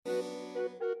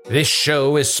This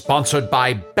show is sponsored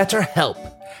by BetterHelp.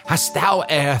 Hast thou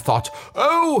e'er thought,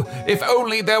 oh, if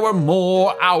only there were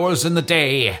more hours in the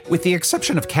day? With the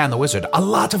exception of Can the Wizard, a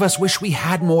lot of us wish we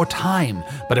had more time.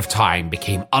 But if time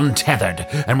became untethered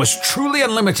and was truly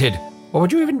unlimited, what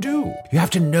would you even do? You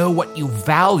have to know what you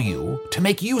value to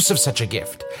make use of such a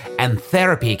gift. And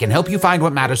therapy can help you find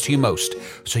what matters to you most,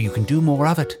 so you can do more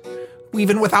of it,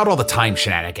 even without all the time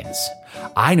shenanigans.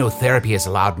 I know therapy has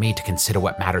allowed me to consider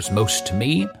what matters most to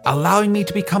me, allowing me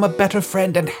to become a better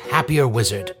friend and happier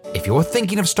wizard. If you're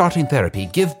thinking of starting therapy,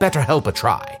 give BetterHelp a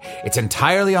try. It's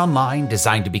entirely online,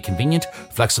 designed to be convenient,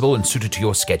 flexible, and suited to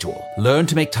your schedule. Learn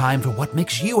to make time for what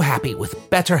makes you happy with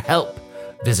BetterHelp.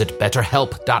 Visit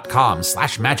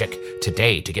betterhelp.com/magic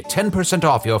today to get 10%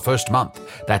 off your first month.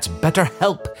 That's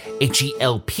BetterHelp,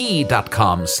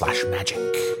 HELP.com/magic.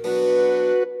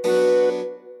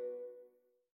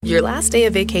 Your last day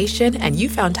of vacation and you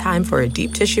found time for a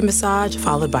deep tissue massage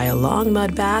followed by a long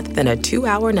mud bath, then a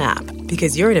 2-hour nap.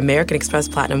 Because you're an American Express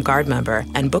Platinum Card member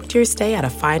and booked your stay at a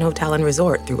fine hotel and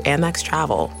resort through Amex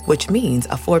Travel, which means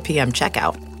a 4 p.m.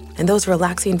 checkout. And those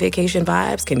relaxing vacation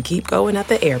vibes can keep going at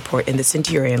the airport in the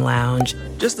Centurion Lounge.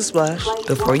 Just a splash.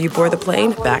 Before you board the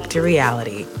plane, back to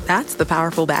reality. That's the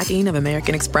powerful backing of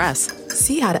American Express.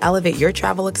 See how to elevate your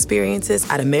travel experiences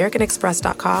at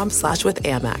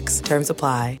americanexpress.com/withAmex. Terms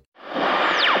apply.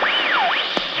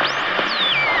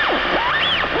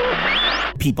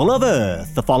 People of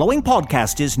Earth, the following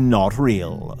podcast is not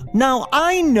real. Now,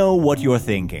 I know what you're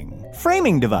thinking.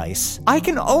 Framing device. I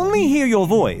can only hear your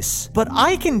voice, but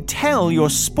I can tell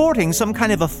you're sporting some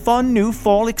kind of a fun new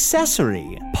fall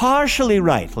accessory. Partially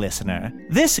right, listener.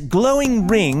 This glowing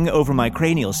ring over my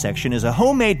cranial section is a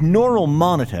homemade neural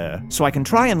monitor, so I can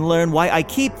try and learn why I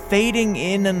keep fading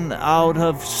in and out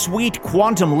of sweet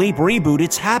Quantum Leap reboot.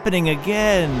 It's happening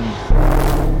again.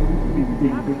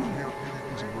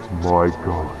 My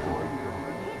God.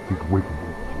 He's waking.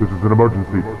 This is an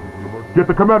emergency. Get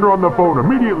the commander on the phone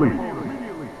immediately!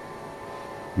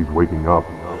 He's waking up.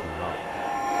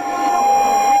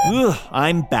 Ugh,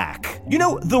 I'm back. You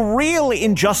know, the real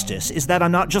injustice is that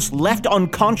I'm not just left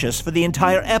unconscious for the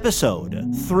entire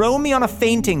episode. Throw me on a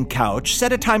fainting couch,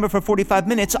 set a timer for 45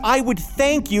 minutes, I would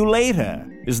thank you later.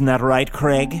 Isn't that right,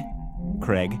 Craig?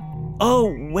 Craig?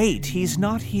 Oh, wait, he's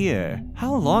not here.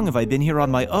 How long have I been here on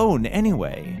my own,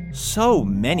 anyway? So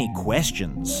many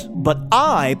questions. But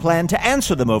I plan to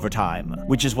answer them over time,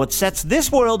 which is what sets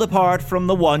this world apart from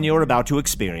the one you're about to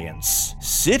experience.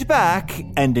 Sit back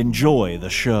and enjoy the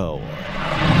show.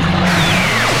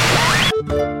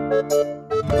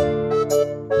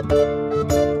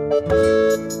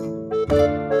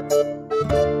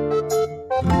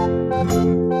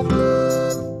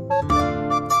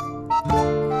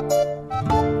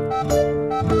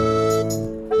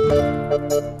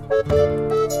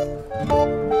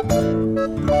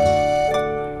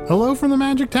 Hello from the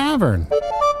Magic Tavern,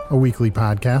 a weekly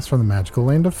podcast from the magical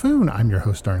land of Foon. I'm your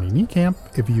host, Arnie Niekamp.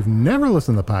 If you've never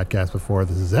listened to the podcast before,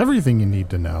 this is everything you need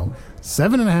to know.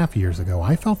 7.5 years ago,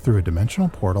 I fell through a dimensional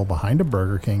portal behind a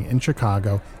Burger King in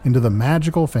Chicago into the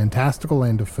magical, fantastical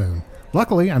land of Foon.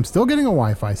 Luckily, I'm still getting a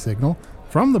Wi-Fi signal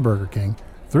from the Burger King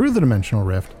through the dimensional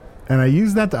rift, and I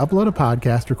used that to upload a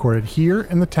podcast recorded here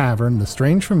in the tavern, The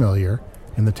Strange Familiar,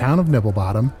 in the town of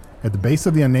Nibblebottom, at the base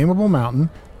of the unnameable mountain,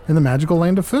 in the magical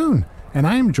land of Foon. And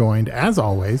I am joined, as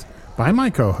always, by my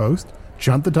co-host,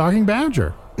 Chunt the Talking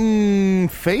Badger.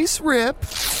 Face rip.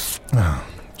 Oh,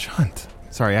 Chunt.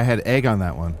 Sorry, I had egg on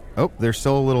that one. Oh, there's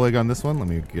still a little egg on this one. Let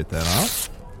me get that off.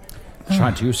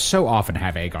 Chunt, you so often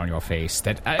have egg on your face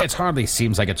that it hardly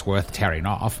seems like it's worth tearing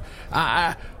off.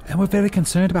 And we're very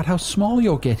concerned about how small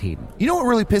you're getting. You know what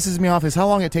really pisses me off is how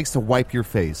long it takes to wipe your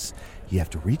face. You have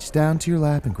to reach down to your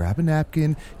lap and grab a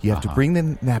napkin. You have to bring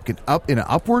the napkin up in an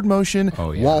upward motion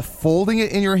while folding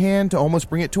it in your hand to almost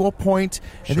bring it to a point.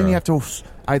 And then you have to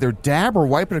either dab or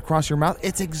wipe it across your mouth.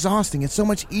 It's exhausting. It's so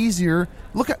much easier.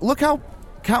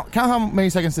 Count how many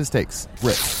seconds this takes.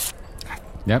 Rip.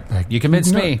 Yep, you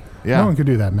convinced me. Yeah. No one could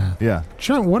do that math. Yeah.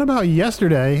 Chunt, what about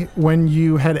yesterday when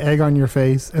you had egg on your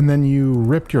face and then you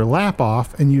ripped your lap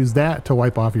off and used that to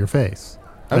wipe off your face?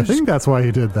 I think that's why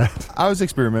you did that. I was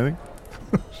experimenting.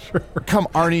 Sure. Come,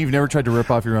 Arnie, you've never tried to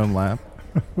rip off your own lap?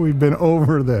 We've been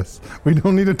over this. We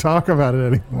don't need to talk about it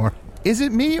anymore. Is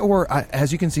it me, or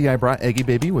as you can see, I brought Eggy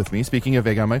Baby with me. Speaking of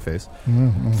egg on my face.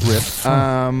 Rip.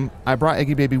 I brought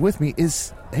Eggy Baby with me.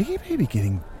 Is Eggy Baby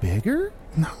getting bigger?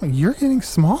 No, you're getting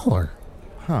smaller.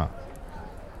 Huh.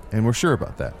 And we're sure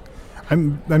about that. I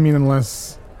mean,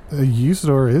 unless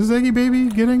Usador, is Eggy Baby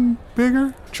getting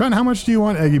bigger? Chunt, how much do you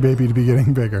want Eggy Baby to be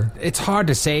getting bigger? It's hard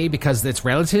to say because it's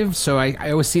relative, so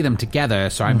I always see them together,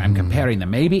 so I'm comparing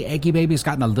them. Maybe Eggy Baby's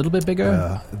gotten a little bit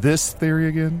bigger. This theory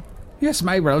again? Yes,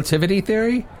 my relativity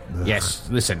theory? Yes,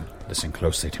 listen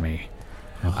closely to me.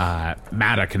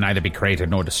 Matter can neither be created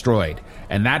nor destroyed,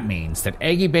 and that means that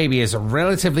Eggy Baby is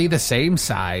relatively the same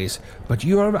size, but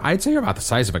I'd say you're about the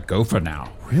size of a gopher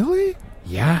now. Really?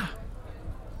 Yeah.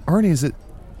 Arnie, is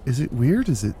it weird?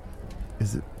 Does it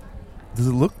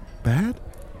look bad?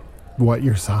 What,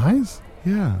 your size?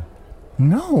 Yeah.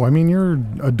 No, I mean, you're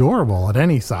adorable at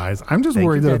any size. I'm just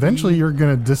worried that eventually you're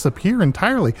going to disappear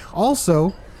entirely.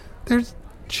 Also, there's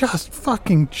just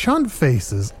fucking Chunt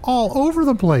faces all over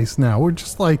the place now. We're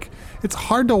just like, it's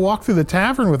hard to walk through the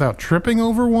tavern without tripping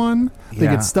over one. They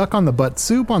get stuck on the butt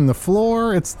soup on the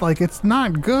floor. It's like, it's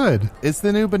not good. It's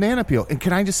the new banana peel. And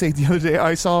can I just say, the other day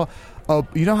I saw,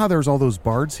 you know how there's all those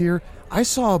bards here? I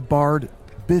saw a bard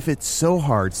biff it so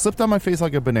hard, slipped on my face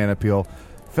like a banana peel,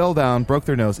 fell down, broke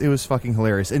their nose. It was fucking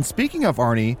hilarious. And speaking of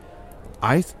Arnie,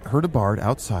 I heard a bard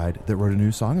outside that wrote a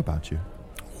new song about you.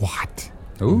 What?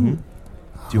 Ooh. Mm-hmm.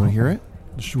 Do you want to hear it?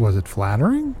 Was it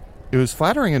flattering? It was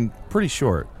flattering and pretty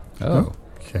short. Oh.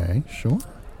 Okay, sure.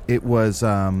 It was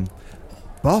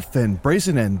buff and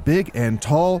brazen and big and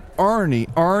tall.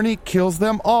 Arnie kills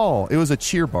them all. It was a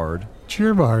cheer bard.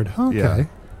 Cheer bard. Okay. Yeah.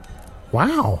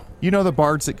 Wow. You know the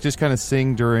bards that just kind of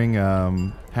sing during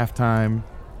halftime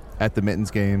at the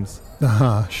Mittens games?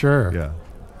 Sure. Yeah.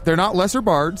 They're not lesser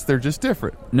bards. They're just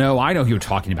different. No, I know who you're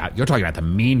talking about. You're talking about the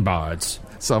mean bards.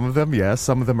 Some of them, yes.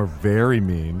 Some of them are very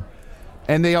mean.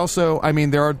 And they also, I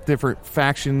mean, there are different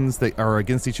factions that are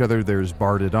against each other. There's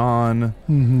Barded On.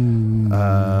 Mm-hmm.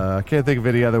 I can't think of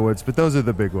any other ones, but those are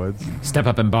the big ones. Step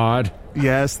Up and Bard.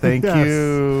 Yes, thank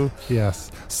you.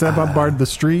 Yes. Step Up Bard the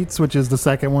Streets, which is the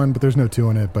second one, but there's no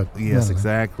 2 in it. But yes,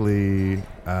 exactly.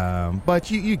 But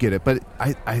you get it. But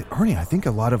Arnie, I think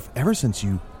ever since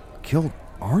you killed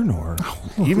Arnor,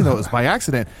 even though it was by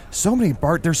accident,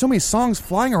 there's so many songs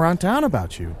flying around town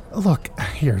about you. Look,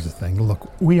 here's the thing.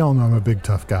 Look, we all know I'm a big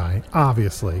tough guy,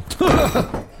 obviously.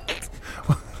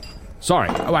 Sorry.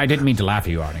 Oh, I didn't mean to laugh at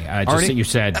you, Arnie. Just that you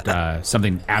said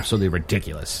something absolutely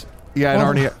ridiculous. Yeah,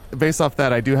 and Arnie, based off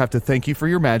that, I do have to thank you for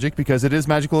your magic, because it is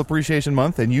Magical Appreciation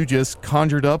Month, and you just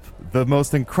conjured up the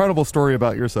most incredible story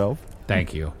about yourself.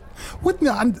 Thank you. Look,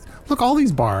 all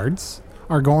these bards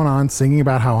are going on singing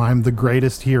about how I'm the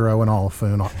greatest hero in all of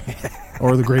Foon,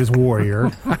 or the greatest warrior.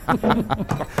 I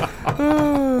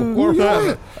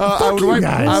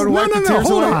would wipe the tears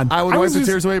away. I would wipe the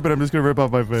tears away, but I'm just going to rip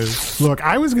off my face. Look,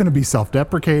 I was going to be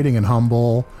self-deprecating and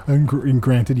humble, and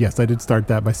granted, yes, I did start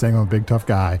that by saying I'm a big tough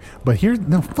guy. But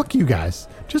fuck you guys.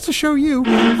 Just to show you,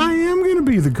 I am going to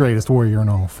be the greatest warrior in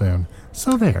all of Foon.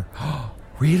 So there.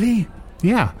 Really?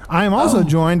 Yeah, I am also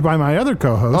joined by my other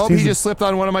co-host. Oh, he just slipped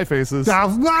on one of my faces.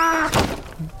 Sorry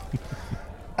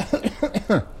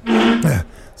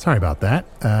about that.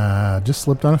 Just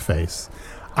slipped on a face.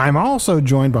 I'm also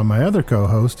joined by my other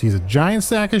co-host. He's a giant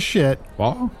sack of shit.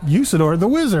 What? Usador the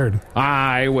Wizard.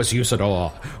 I was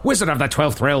Usador, wizard of the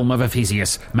 12th realm of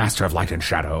Ephesius, master of light and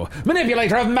shadow,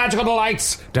 manipulator of magical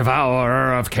delights,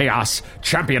 devourer of chaos,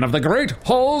 champion of the great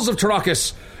halls of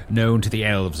Tarakas, known to the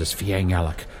elves as Fiang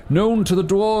Alec, known to the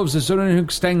dwarves as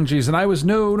Zunanuk Stenges, and I was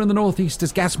known in the northeast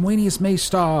as Gasmoenius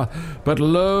Maystar. But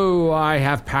lo, I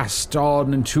have passed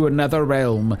on into another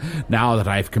realm, now that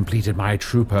I've completed my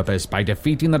true purpose by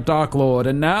defeating the Dark Lord,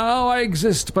 and now I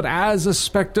exist but as a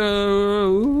spectre.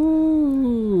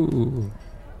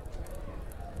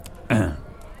 And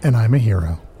I'm a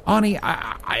hero. Arnie,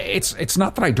 it's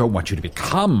not that I don't want you to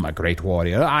become a great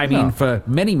warrior. I mean, for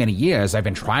many, many years, I've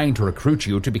been trying to recruit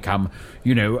you to become,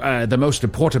 the most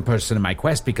important person in my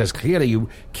quest, because clearly you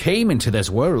came into this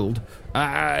world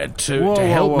to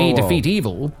help me defeat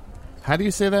evil. How do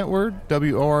you say that word?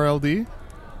 W-O-R-L-D?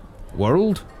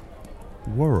 World?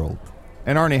 World.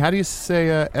 And Arnie, how do you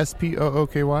say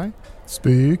S-P-O-O-K-Y?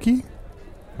 Spooky.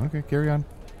 Okay, carry on.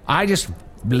 I just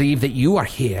believe that you are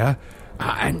here,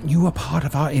 and you are part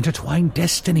of our intertwined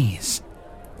destinies.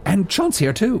 And Chunt's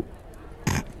here, too.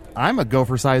 I'm a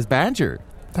gopher-sized badger.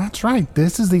 That's right.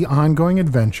 This is the ongoing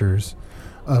adventures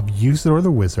of Usador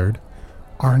the Wizard,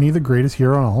 Arnie the greatest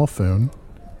hero in all of Foon,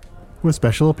 with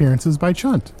special appearances by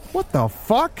Chunt. What the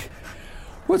fuck?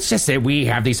 Well, it's just that we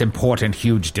have these important,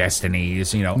 huge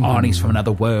destinies. Arnie's from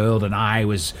another world, and I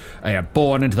was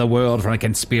born into the world from a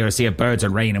conspiracy of birds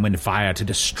and rain and wind and fire to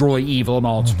destroy evil in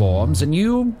all its forms. And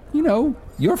you're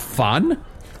fun.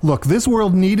 Look, this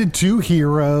world needed 2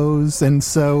 heroes, and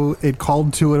so it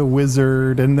called to it a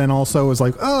wizard, and then also was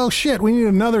like, oh shit, we need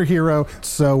another hero,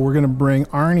 so we're going to bring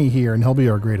Arnie here, and he'll be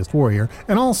our greatest warrior.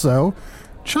 And also,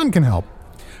 Chunt can help.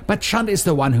 But Chunt is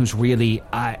the one who's really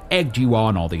egged you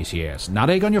on all these years.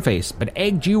 Not egg on your face, but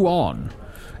egged you on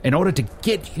in order to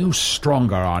get you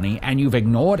stronger, Arnie, and you've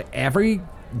ignored every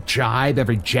jibe,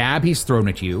 every jab he's thrown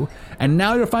at you, and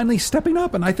now you're finally stepping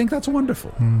up, and I think that's wonderful.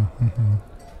 Mm-hmm.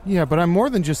 Yeah, but I'm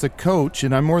more than just a coach,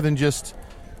 and I'm more than just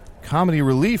comedy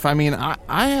relief. I mean,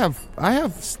 I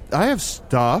have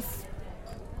stuff.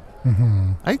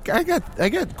 Mm-hmm. I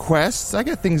got quests. I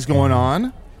got things going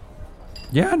on.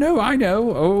 Yeah, no, I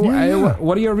know. Oh, Yeah.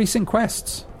 What are your recent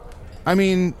quests? I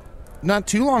mean, not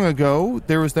too long ago,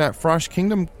 there was that Frosh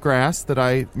Kingdom grass that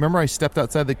I stepped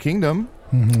outside the kingdom.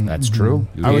 Mm-hmm. That's true.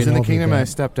 You I was did. in the Lovely kingdom and I game.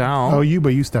 stepped out. Oh, but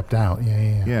you stepped out.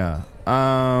 Yeah.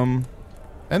 Yeah.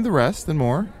 And the rest and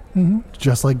more. Mm-hmm.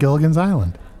 Just like Gilligan's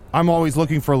Island. I'm always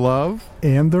looking for love.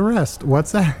 And the rest.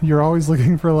 What's that? You're always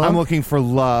looking for love? I'm looking for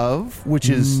love, which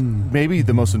is maybe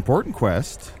the most important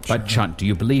quest. But Chunt, do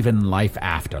you believe in life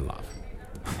after love?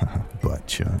 But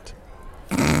Chunt.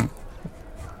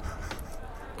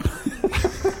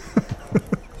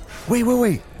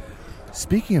 Wait.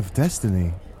 Speaking of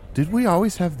destiny, did we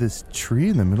always have this tree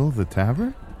in the middle of the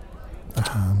tavern?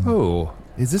 Oh.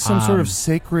 Is this some sort of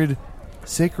sacred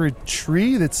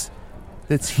tree that's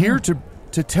here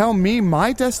to tell me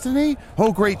my destiny?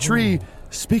 Oh, great tree,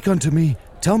 speak unto me.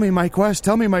 Tell me my quest.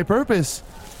 Tell me my purpose.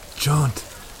 Chunt,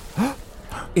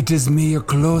 it is me, your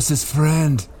closest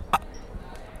friend.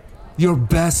 Your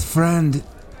best friend.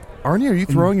 Arnie, are you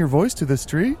throwing your voice to this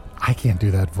tree? I can't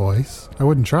do that voice. I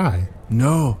wouldn't try.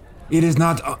 No, it is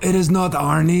not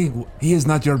Arnie. He is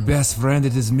not your best friend,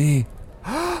 it is me.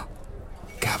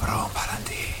 Cabron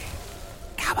Valentine.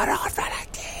 Caballon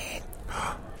Valentine.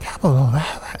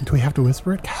 Do we have to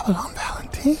whisper it? Caballon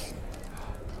Valentine.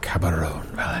 Caballon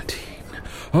Valentine.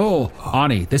 Oh,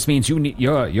 Arnie, this means you're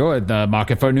in the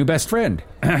market for a new best friend.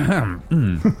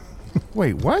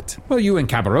 Wait, what? Well, you and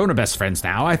Caballon are best friends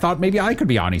now. I thought maybe I could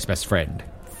be Arnie's best friend.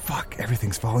 Fuck,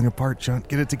 everything's falling apart, Chunt.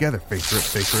 Get it together. Face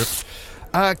rip.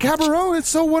 Cabaret, it's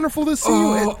so wonderful to see you.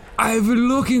 Oh, I've been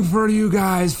looking for you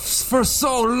guys for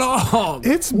so long.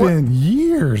 It's been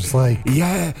years, like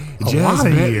Yeah, a just lot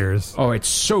of ve- years. Oh, it's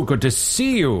so good to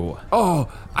see you.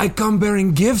 Oh, I come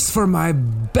bearing gifts for my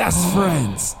best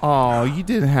friends. Oh, you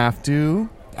didn't have to.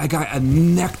 I got a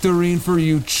nectarine for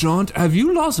you, Chunt. Have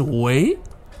you lost weight?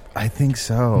 I think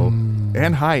so.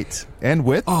 And height. And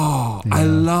width. Oh, I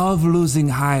love losing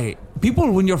height.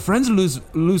 People, when your friends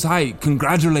lose height,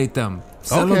 congratulate them.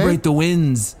 Celebrate the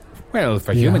wins. Well,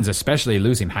 for humans especially,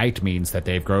 losing height means that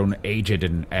they've grown aged,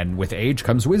 and with age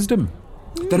comes wisdom.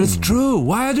 That is true.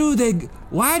 Why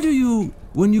do you,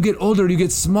 when you get older, you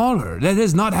get smaller? That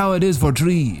is not how it is for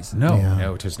trees. No,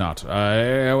 it is not.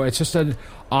 It's just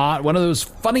one of those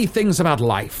funny things about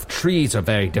life. Trees are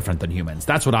very different than humans.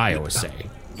 That's what I always say.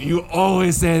 You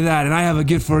always say that, and I have a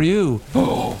gift for you.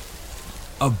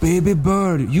 A baby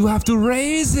bird. You have to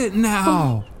raise it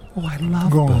now. Oh, I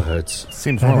love birds.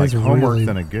 Seems That more like is homework really-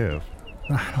 than a gift.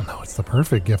 I don't know. It's the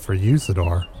perfect gift for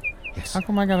Usador. Yes. How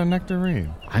come I got a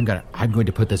nectarine? I'm going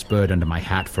to put this bird under my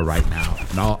hat for right now,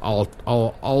 and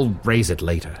I'll raise it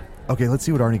later. Okay, let's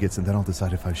see what Arnie gets, and then I'll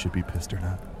decide if I should be pissed or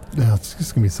not. Yeah, it's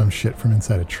just gonna be some shit from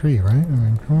inside a tree, right? I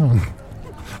mean, come on.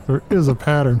 There is a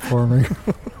pattern for me.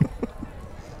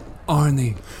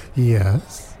 Arnie,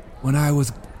 Yes. when I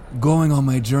was going on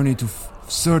my journey to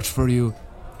search for you,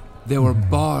 there were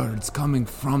bards coming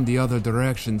from the other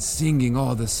direction singing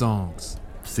all the songs.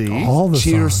 See? All the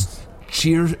Cheers,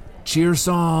 songs. cheer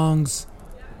songs,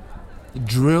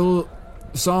 drill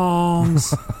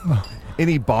songs,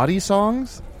 Any body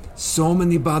songs? so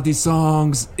many body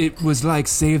songs. It was like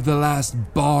Save the Last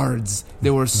Bards.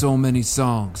 There were so many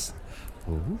songs.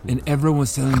 And everyone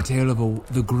was telling a tale of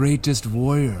the greatest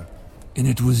warrior. And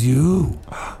it was you.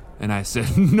 And I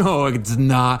said, no, it's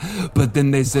not. But then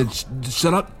they said,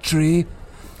 shut up, tree.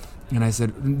 And I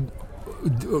said,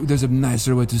 there's a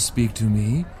nicer way to speak to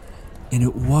me. And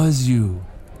it was you.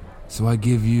 So I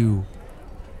give you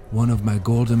one of my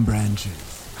golden branches.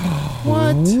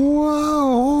 What? Whoa!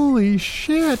 Holy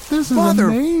shit! This is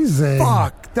amazing.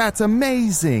 Fuck, that's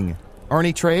amazing.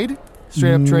 Arnie, trade?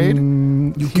 Straight up trade?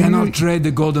 You cannot trade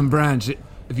the golden branch.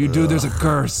 If you do, there's a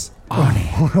curse.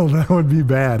 Well, that would be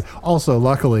bad. Also,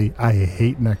 luckily, I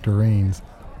hate nectarines.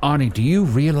 Arnie, do you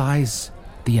realize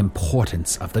the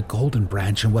importance of the golden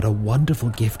branch and what a wonderful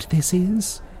gift this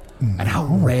is? No. And how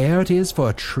rare it is for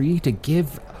a tree to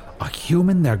give a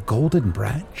human their golden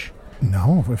branch?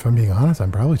 No, if I'm being honest,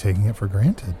 I'm probably taking it for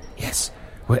granted. Yes.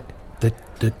 What,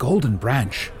 the the Golden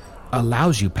Branch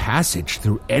allows you passage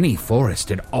through any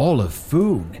forest in all of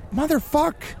Foon.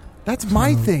 Motherfuck! That's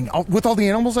my thing. With all the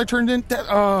animals I turned in.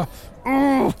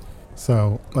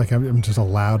 So, like, I'm just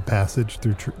allowed passage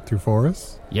through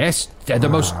forests? Yes, they're the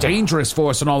most dangerous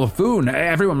forest in all of Foon.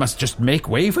 Everyone must just make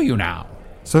way for you now.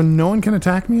 So no one can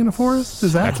attack me in a forest?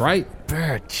 Is that? That's right.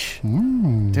 Bitch.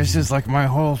 This is like my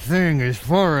whole thing is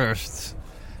forests.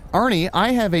 Arnie,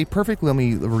 I have a let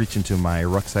me reach into my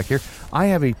rucksack here. I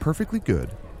have a perfectly good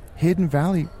Hidden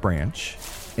Valley branch,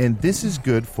 and this is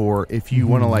good for if you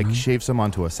want to, like, shave some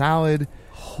onto a salad.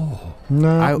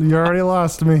 No, you already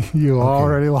lost me.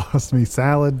 Already lost me.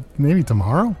 Salad, maybe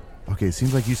tomorrow? Okay, it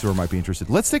seems like Usador might be interested.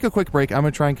 Let's take a quick break. I'm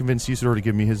going to try and convince Usador to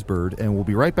give me his bird, and we'll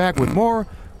be right back with more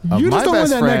of You just my don't want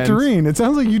best that friend. nectarine. It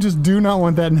sounds like you just do not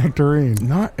want that nectarine.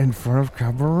 Not in front of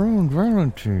Cabaron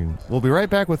Valentine. We'll be right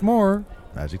back with more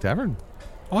Magic Tavern.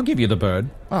 I'll give you the bird.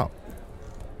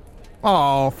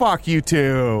 Oh, fuck you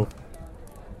two.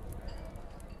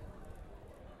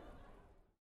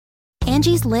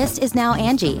 Angie's List is now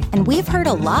Angie, and we've heard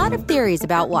a lot of theories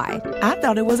about why. I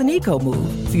thought it was an eco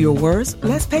move. Fewer words,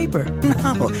 less paper.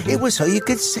 No, it was so you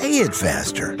could say it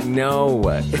faster. No,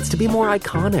 it's to be more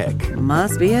iconic.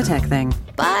 Must be a tech thing.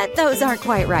 But those aren't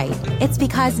quite right. It's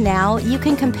because now you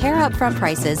can compare upfront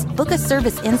prices, book a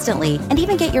service instantly, and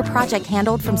even get your project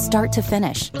handled from start to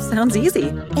finish. Sounds easy.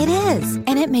 It is,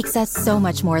 and it makes us so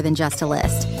much more than just a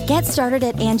list. Get started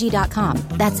at Angie.com.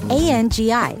 That's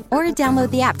ANGI, or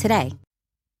download the app today.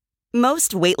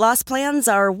 Most weight loss plans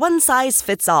are one size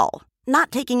fits all, not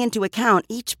taking into account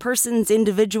each person's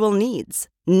individual needs.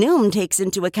 Noom takes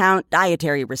into account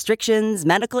dietary restrictions,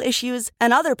 medical issues,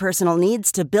 and other personal needs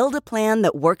to build a plan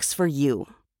that works for you.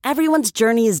 Everyone's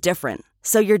journey is different,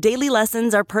 so your daily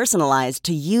lessons are personalized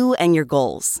to you and your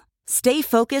goals. Stay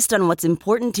focused on what's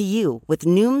important to you with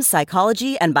Noom's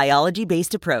psychology and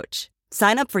biology-based approach.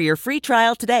 Sign up for your free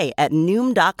trial today at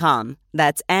Noom.com.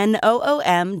 That's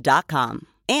Noom.com.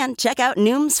 And check out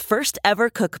Noom's first ever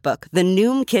cookbook, The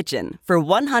Noom Kitchen, for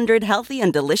 100 healthy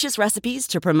and delicious recipes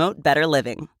to promote better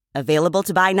living. Available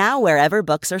to buy now wherever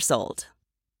books are sold.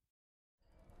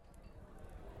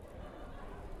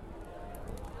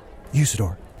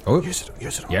 Usador. Oh.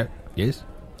 Usador. Yeah, yes?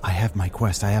 I have my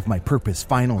quest. I have my purpose,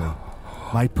 finally.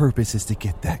 My purpose is to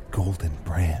get that golden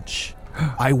branch.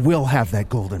 I will have that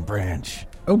golden branch.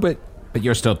 Oh, but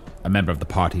you're still a member of the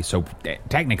party, so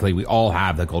technically we all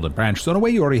have the Golden Branch, so in a way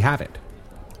you already have it.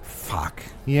 Fuck.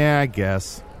 Yeah, I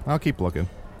guess. I'll keep looking.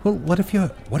 Well, what if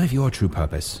your true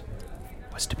purpose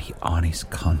was to be Arnie's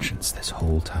conscience this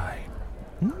whole time?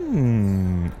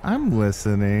 I'm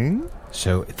listening.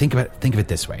 So think of it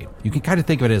this way. You can kind of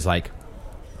think of it as like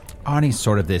Arnie's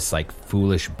sort of this like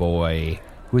foolish boy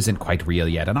who isn't quite real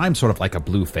yet, and I'm sort of like a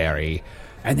blue fairy,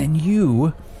 and then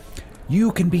you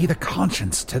can be the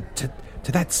conscience to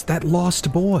that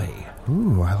lost boy.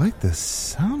 Ooh, I like the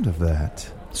sound of that.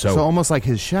 So almost like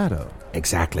his shadow.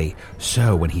 Exactly.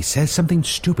 So when he says something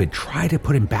stupid, try to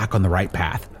put him back on the right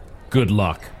path. Good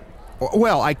luck.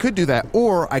 Well, I could do that,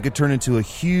 or I could turn into a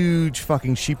huge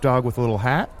fucking sheepdog with a little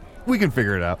hat. We can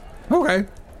figure it out. Okay.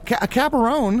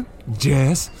 Cabaron.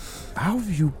 Yes? How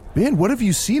have you been? What have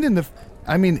you seen in the...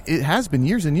 I mean, it has been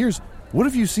years and years. What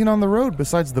have you seen on the road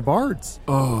besides the bards?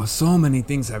 Oh, so many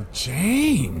things have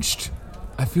changed.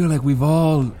 I feel like we've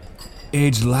all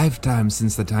aged lifetimes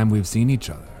since the time we've seen each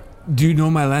other. Do you know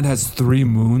my land has 3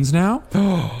 moons now?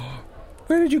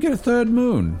 Where did you get a 3rd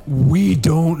moon? We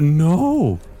don't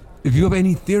know. If you have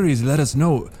any theories, let us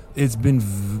know. It's been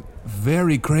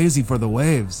very crazy for the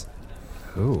waves.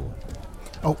 Ooh.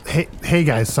 Oh, hey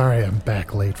guys, sorry I'm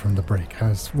back late from the break.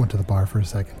 I went to the bar for a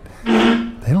second.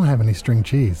 They don't have any string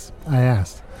cheese. I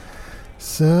asked.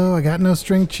 So I got no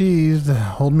string cheese to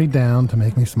hold me down, to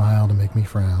make me smile, to make me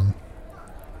frown.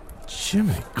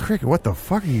 Jiminy Cricket, what the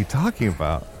fuck are you talking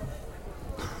about?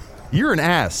 You're an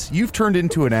ass. You've turned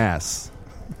into an ass.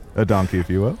 A donkey, if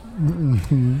you will.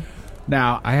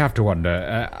 Now, I have to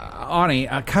wonder, Arnie,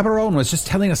 Cabaron was just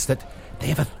telling us that they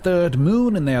have a 3rd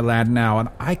moon in their land now, and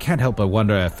I can't help but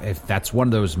wonder if that's one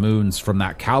of those moons from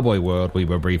that cowboy world we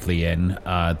were briefly in,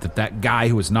 that guy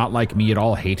who was not like me at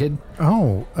all hated.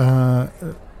 Oh,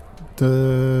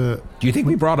 Do you think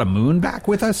we brought a moon back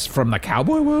with us from the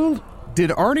cowboy world?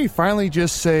 Did Arnie finally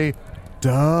just say,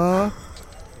 duh?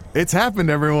 It's happened,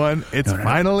 everyone. It's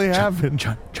finally happened.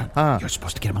 John, you're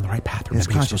supposed to get him on the right path.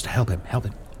 Remember, you're supposed to help him.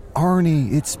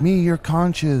 Arnie, it's me, you're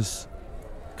conscious.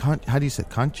 How do you say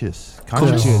conscious?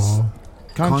 Conscious.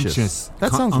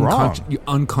 That sounds wrong. You're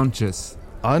unconscious.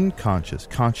 Unconscious.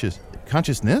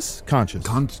 Consciousness? Conscious.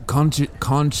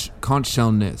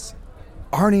 Consciousness.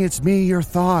 Arnie, it's me, your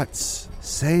thoughts.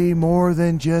 Say more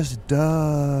than just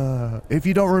duh. If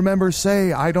you don't remember,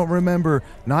 say I don't remember.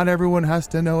 Not everyone has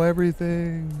to know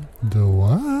everything. The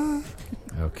what?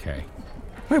 Okay.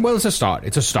 Well, it's a start.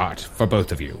 It's a start for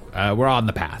both of you. We're on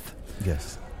the path.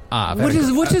 Yes.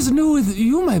 What is new with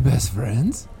you, my best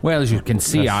friends? Well, as you can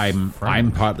see, I'm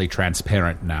partly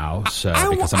transparent now. So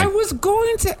I was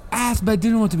going to ask, but I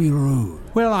didn't want to be rude.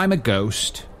 Well, I'm a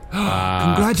ghost.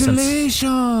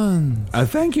 Congratulations!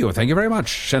 Thank you very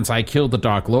much. Since I killed the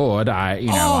Dark Lord,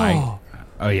 oh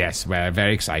yes, well,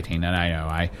 very exciting. And I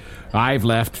know I've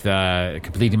left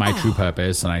completing my true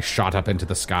purpose, and I shot up into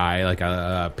the sky like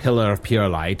a pillar of pure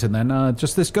light, and then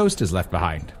just this ghost is left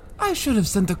behind. I should have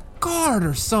sent a card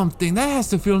or something. That has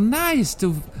to feel nice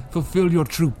to fulfill your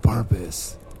true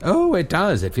purpose. Oh, it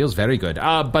does. It feels very good.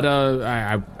 But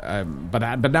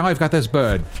now I've got this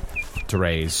bird to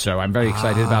raise, so I'm very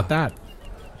excited about that.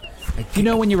 You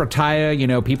know, when you retire,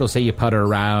 people say you putter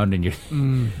around, and you.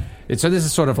 So this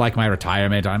is sort of like my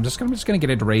retirement. I'm just gonna get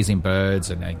into raising birds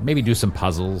and maybe do some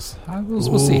puzzles.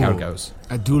 We'll see how it goes.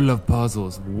 I do love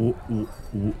puzzles.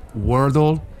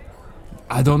 Wordle.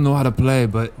 I don't know how to play,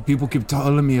 but people keep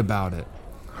telling me about it.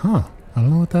 Huh. I don't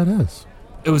know what that is.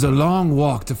 It was a long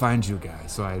walk to find you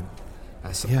guys, so I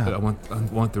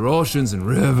went through oceans and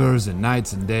rivers and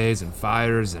nights and days and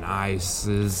fires and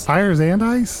ices. Fires and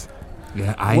ice?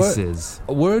 Yeah, ices.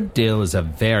 Word dill is a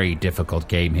very difficult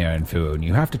game here in Foon.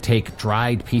 You have to take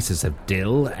dried pieces of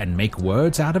dill and make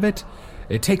words out of it.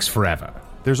 It takes forever.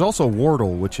 There's also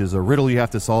Wordle, which is a riddle you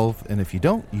have to solve, and if you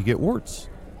don't, you get words.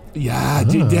 Yeah,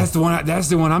 that's the one. That's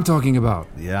the one I'm talking about.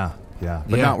 Yeah,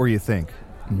 but not where you think.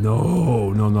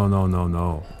 No.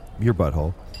 Your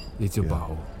butthole. It's your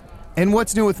butthole. And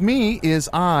what's new with me is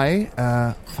I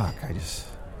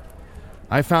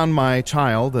found my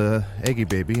child, Eggy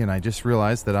baby, and I just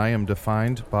realized that I am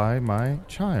defined by my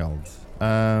child.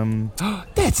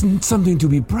 That's something to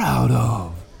be proud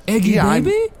of. Eggy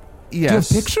baby? Yes. Do you have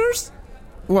pictures?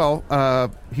 Well,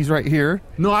 he's right here.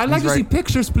 No, I'd like to see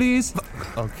pictures, please.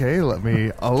 Okay, let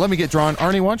me get drawn.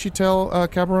 Arnie, why don't you tell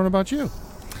Cabaron about you?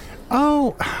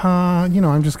 Oh,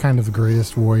 I'm just kind of the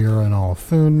greatest warrior in all of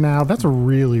Foon now. That's a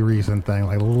really recent thing.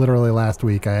 Like, literally last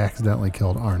week, I accidentally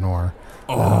killed Arnor.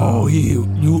 Oh,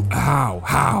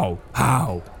 how?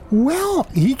 Well,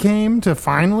 he came to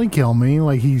finally kill me.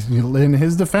 Like, in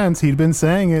his defense, he'd been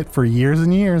saying it for years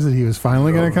and years that he was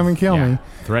finally going to come and kill me.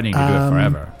 Threatening to do it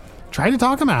forever. Tried to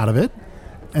talk him out of it,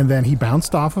 and then he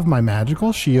bounced off of my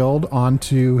magical shield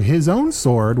onto his own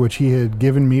sword, which he had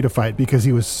given me to fight because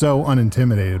he was so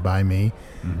unintimidated by me.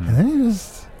 Mm-hmm. And then he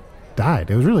just died.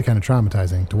 It was really kind of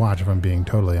traumatizing to watch, if I'm being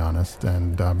totally honest,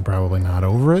 and I'm probably not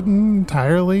over it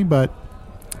entirely, but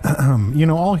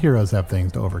all heroes have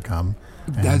things to overcome.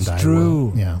 That's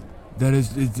true. Yeah. That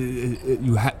is,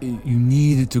 you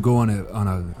need to go on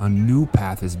a new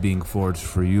path is being forged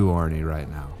for you, Arnie, right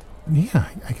now. Yeah,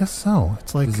 I guess so.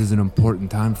 It's like this is an important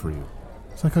time for you.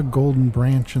 It's like a golden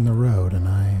branch in the road, and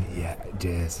yeah, it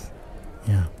is.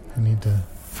 Yeah, I need to.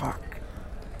 Fuck.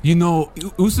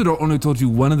 Usador only told you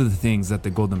one of the things that the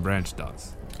golden branch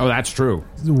does. Oh, that's true.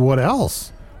 What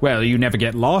else? Well, you never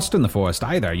get lost in the forest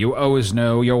either. You always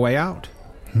know your way out.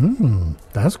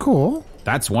 That's cool.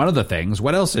 That's one of the things.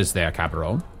 What else is there,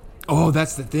 Cabaron? Oh,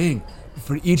 that's the thing.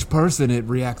 For each person, it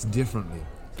reacts differently.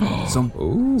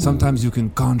 Sometimes you can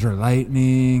conjure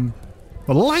lightning.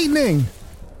 Lightning!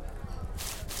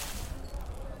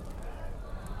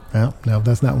 Well, no,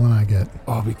 that's not one I get.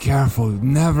 Oh, be careful.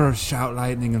 Never shout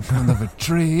lightning in front of a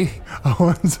tree.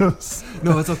 Oh, I'm so...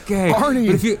 No, it's okay.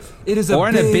 Arnie! Or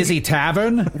in a busy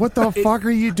tavern? What the fuck are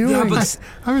you doing? Yeah, but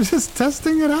I was just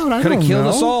testing it out. I could don't have killed know.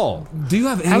 us all. Do you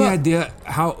have any idea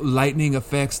how lightning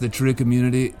affects the tree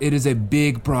community? It is a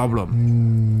big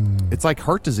problem. It's like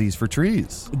heart disease for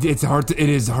trees. It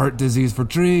is heart disease for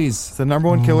trees. It's the number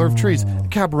one killer of trees.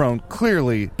 Cabaron,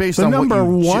 clearly, based on what you... The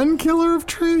number one killer of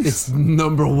trees? It's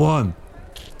number one.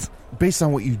 Based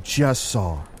on what you just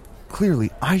saw, clearly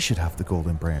I should have the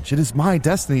golden branch. It is my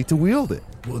destiny to wield it.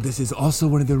 Well, this is also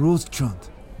one of the rules,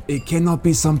 Chunt. It cannot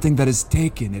be something that is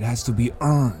taken. It has to be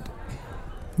earned.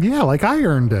 Yeah, like I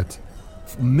earned it.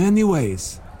 Many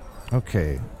ways.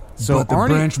 Okay. So but the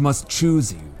branch must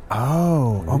choose you.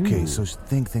 Oh, okay. So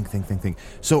think.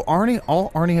 So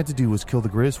all Arnie had to do was kill the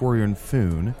greatest warrior in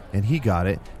Foon, and he got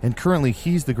it. And currently,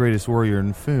 he's the greatest warrior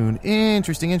in Foon.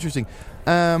 Interesting.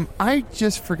 I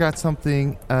just forgot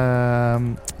something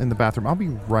in the bathroom. I'll be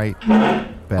right back.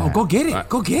 Oh, go get it.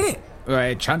 Go get it. All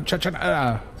right, Chun.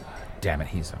 Damn it,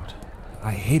 he's out.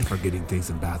 I hate forgetting things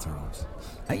in bathrooms.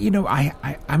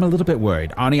 I'm a little bit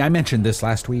worried. Arnie, I mentioned this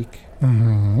last week.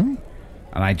 Mm-hmm.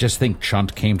 And I just think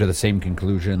Chunt came to the same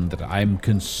conclusion that I'm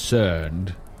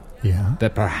concerned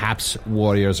that perhaps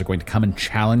warriors are going to come and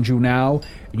challenge you now,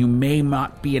 and you may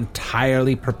not be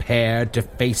entirely prepared to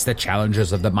face the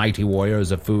challenges of the mighty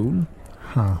warriors of Foon.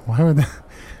 Huh, why would that?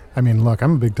 I mean, look,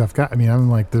 I'm a big tough guy. I mean, I'm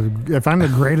like, if I'm the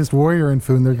greatest warrior in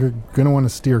Foon, they're going to want to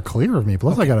steer clear of me.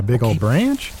 Plus, I got a big old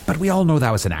branch. But we all know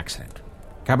that was an accident.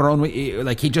 Cameron,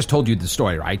 like, he just told you the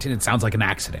story, right? And it sounds like an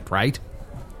accident, right?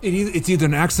 It's either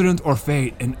an accident or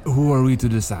fate, and who are we to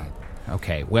decide?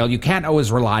 Okay, well, you can't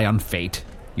always rely on fate.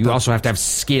 You also have to have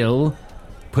skill.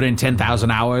 Put in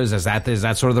 10,000 hours. Is that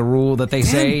sort of the rule that they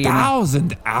say?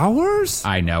 10,000 hours?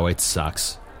 I know, it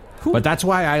sucks. But that's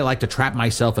why I like to trap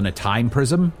myself in a time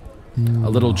prism, a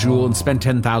little jewel, and spend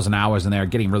 10,000 hours in there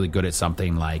getting really good at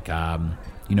something like,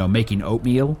 making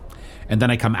oatmeal. And then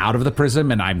I come out of the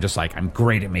prism, and I'm just like, I'm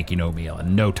great at making oatmeal,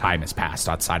 and no time has passed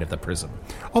outside of the prism.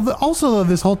 Also,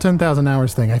 this whole 10,000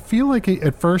 hours thing, I feel like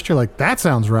at first you're like, that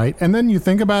sounds right. And then you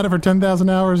think about it for 10,000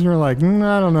 hours, and you're like,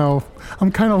 I don't know.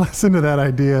 I'm kind of less into that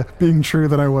idea being true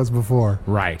than I was before.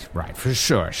 Right. For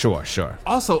sure.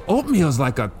 Also, oatmeal's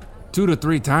like 2 to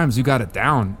 3 times you got it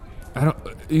down.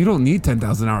 You don't need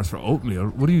 10,000 hours for oatmeal.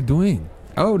 What are you doing?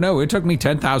 Oh, no, it took me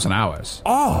 10,000 hours.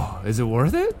 Oh, is it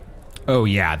worth it? Oh,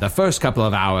 yeah, the first couple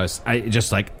of hours, I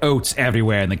just like oats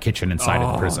everywhere in the kitchen inside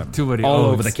of the prison. Too many all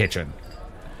oats. over the kitchen.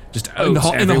 Just oats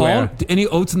everywhere. In the hall? Any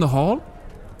oats in the hall?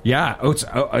 Yeah, oats.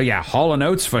 Hall and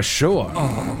oats for sure.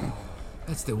 Oh,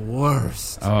 that's the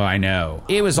worst. Oh, I know.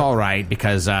 It was all right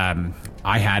because I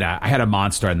had a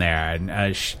monster in there,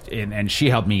 and she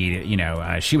helped me eat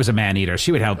it. She was a man-eater.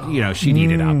 She would help, she'd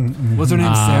eat it up. Was her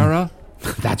name Sarah?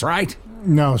 That's right.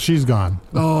 No, she's gone.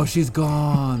 Oh, she's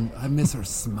gone. I miss her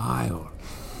smile.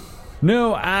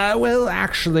 No, well,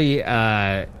 actually,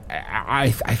 I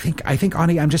think,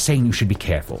 Ani, I'm just saying you should be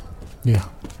careful. Yeah.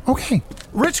 Okay.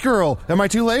 Rich girl, am I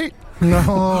too late?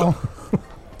 No.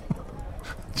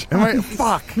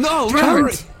 Fuck. No,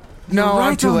 right. No, right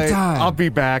I'm too late. time. I'll be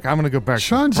back. I'm gonna go back.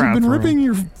 Chunt, to the you've been bathroom. ripping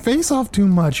your face off too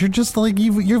much. You're just like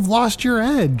you've lost your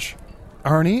edge.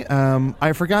 Arnie,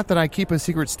 I forgot that I keep a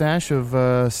secret stash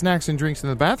of snacks and drinks in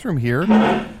the bathroom here.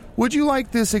 Would you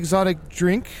like this exotic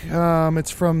drink? It's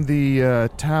from the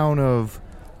town of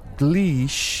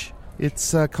Gleish.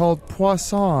 It's called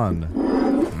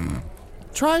Poisson.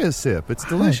 Try a sip. It's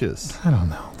delicious. I don't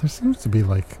know. There seems to be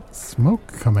like smoke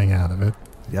coming out of it.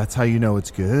 That's how you know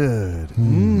it's good.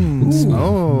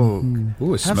 Smoke.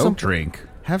 Ooh, a smoke drink.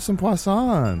 Have some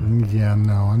Poisson. Yeah,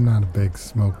 no, I'm not a big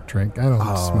smoke drink. I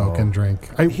don't smoke and drink.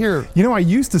 I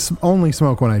used to only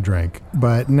smoke when I drank,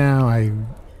 but now I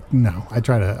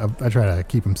try to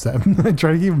keep them I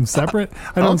try to keep them separate.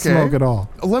 I don't smoke at all.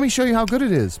 Let me show you how good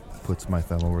it is. Puts my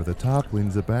thumb over the top,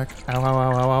 leans it back. Ow, ow,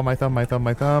 ow, ow, ow, my thumb.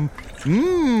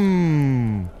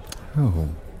 Mmm. Oh,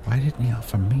 why didn't you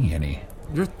offer me any?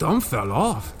 Your thumb fell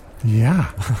off.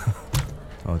 Yeah.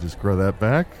 I'll just grow that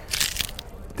back.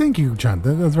 Thank you, John.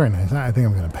 That's very nice. I think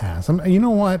I'm going to pass. You know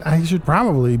what? I should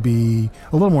probably be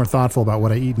a little more thoughtful about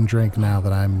what I eat and drink now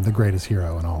that I'm the greatest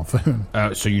hero in all of food.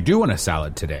 So you do want a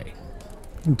salad today?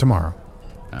 Tomorrow.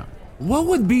 Oh. What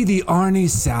would be the Arnie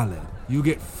salad? You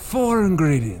get 4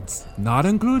 ingredients, not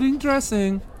including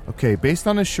dressing. Okay, based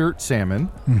on a shirt, salmon.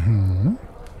 Mm-hmm.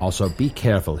 Also, be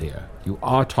careful here. You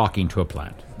are talking to a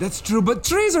plant. That's true, but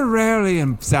trees are rarely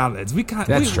in salads. We can't.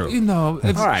 That's true. It's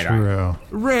all right, true.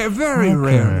 Rare, very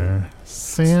rare.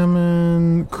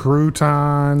 Salmon,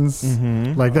 croutons.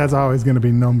 Mm-hmm. Like that's always going to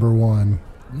be number one.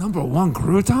 Number one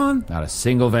crouton? Not a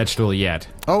single vegetable yet.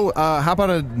 Oh, how about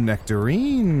a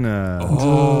nectarine? That's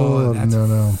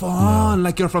no, fun. No.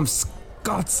 Like you're from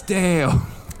Scottsdale.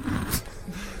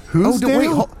 Who's wait,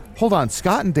 hold on.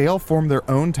 Scott and Dale formed their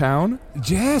own town?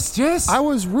 Yes. I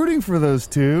was rooting for those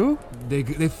two.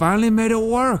 They finally made it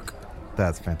work.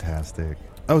 That's fantastic.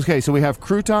 Okay, so we have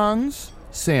croutons,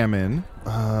 salmon.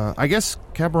 I guess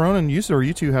Cabaron and you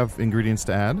two have ingredients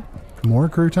to add. More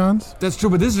croutons? That's true,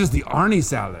 but this is just the Arnie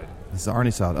salad. This is the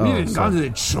Arnie salad. We didn't go to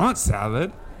the Chunt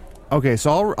salad. Okay,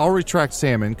 so I'll retract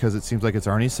salmon because it seems like it's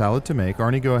Arnie's salad to make.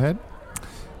 Arnie, go ahead.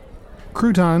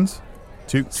 Croutons.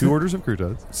 Two orders of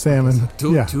croutons. Salmon.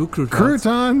 Two croutons.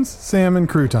 Croutons, salmon,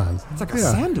 croutons. It's like a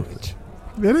sandwich.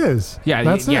 It is. Yeah,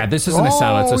 That's it. This isn't a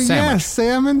salad, it's a sandwich. Yes,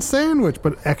 salmon sandwich,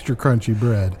 but extra crunchy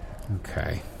bread.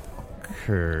 Okay.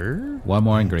 Sure. One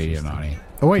more ingredient, Arnie.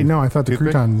 Oh, wait, no, I thought it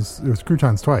was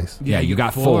croutons twice. Yeah, you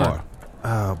got 4.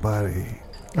 Oh, buddy.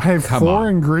 I have 4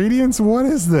 ingredients? What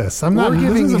is this?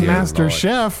 This is a master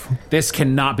chef. This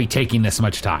cannot be taking this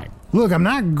much time. Look, I'm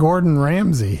not Gordon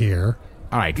Ramsay here.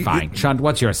 All right, fine. Chunt,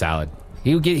 what's your salad?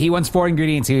 He wants 4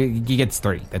 ingredients. He gets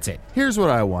 3. That's it. Here's what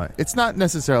I want. It's not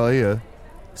necessarily a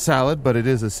salad, but it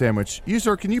is a sandwich. You,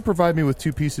 sir, can you provide me with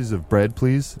 2 pieces of bread,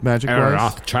 please,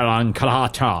 magic-wise?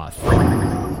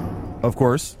 Of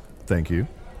course. Thank you.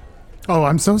 Oh,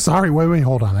 I'm so sorry. Wait,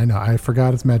 hold on. I know. I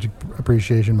forgot it's Magic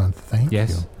Appreciation Month. Thank you.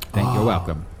 You're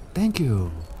welcome. Thank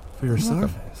you for your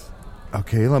service.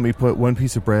 Okay, let me put 1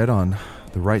 piece of bread on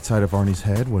the right side of Arnie's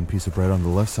head, 1 piece of bread on the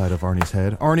left side of Arnie's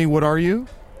head. Arnie, what are you?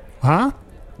 Huh?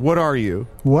 What are you?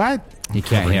 What? You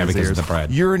can't hear because of the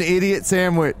bread. You're an idiot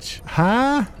sandwich.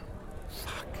 Huh?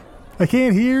 Fuck. I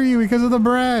can't hear you because of the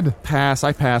bread. Pass.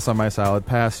 I pass on my salad.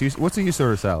 Pass. What's a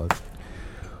sort of salad?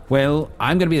 Well,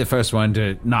 I'm going to be the first one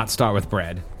to not start with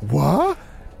bread. What?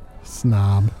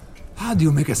 Snob. How do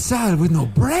you make a salad with no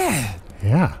bread?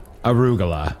 Yeah.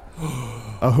 Arugula.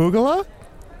 Arugula?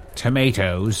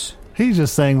 Tomatoes. He's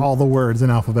just saying all the words in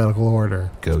alphabetical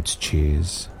order. Goat's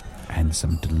cheese. And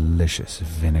some delicious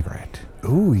vinaigrette.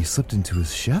 Ooh, he slipped into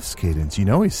his chef's cadence. You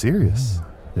know he's serious.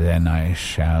 Then I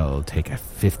shall take a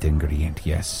 5th ingredient.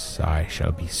 Yes, I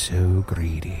shall be so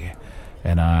greedy.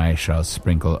 And I shall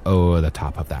sprinkle over the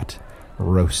top of that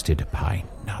roasted pine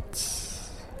nuts.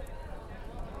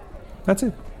 That's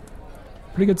it.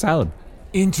 Pretty good salad.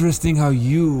 Interesting how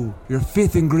your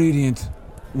 5th ingredient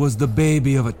was the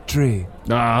baby of a tree.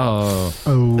 Oh.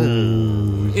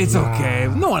 It's okay.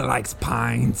 No one likes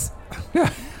pines.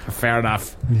 Fair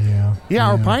enough. Yeah.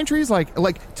 Are pine trees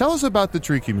like tell us about the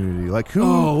tree community. Like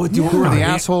who are the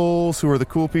assholes? Who are the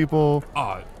cool people?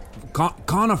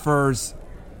 Conifers,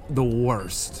 the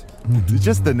worst.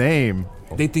 Just the name.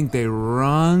 They think they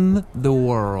run the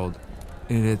world.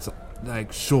 And it's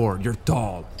like, sure, you're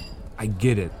tall. I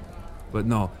get it. But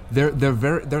no, they're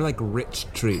like rich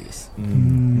trees.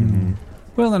 Mm-hmm.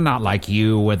 Well, they're not like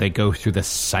you, where they go through the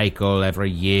cycle every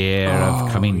year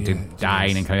of coming to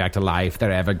dying and coming back to life.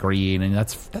 They're evergreen, and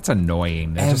that's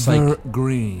annoying. They're just like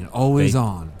evergreen, always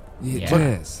on.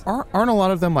 Yes. Aren't a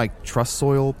lot of them like trust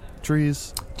soil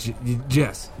trees?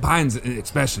 Yes, pines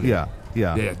especially. Yeah.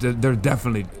 They're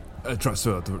definitely trust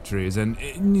soil trees, and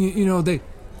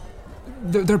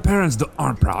their parents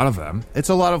aren't proud of them. It's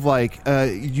a lot of like,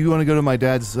 you want to go to my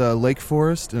dad's lake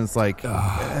forest, and it's like,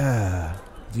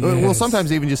 Yes. Well, sometimes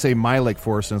they even just say my lake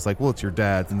forest, and it's like, well, it's your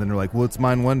dad's, and then they're like, well, it's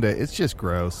mine one day. It's just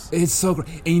gross. It's so gross.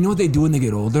 And you know what they do when they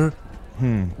get older?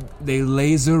 They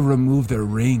laser remove their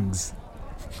rings.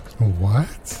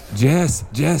 What? Yes.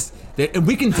 And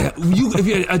we can tell.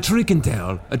 A tree can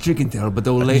tell, but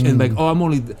they'll and like, oh, I'm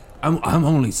only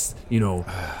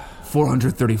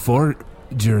 434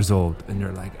 years old, and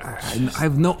you're like,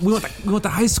 we went to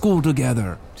high school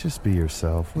together. Just be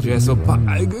yourself.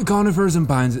 Conifers and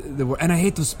pines, and I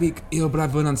hate to speak ill, but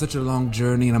I've been on such a long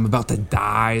journey, and I'm about to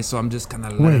die, so I'm just kind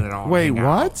of letting it all. Wait,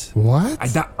 what? What?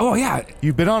 Oh yeah,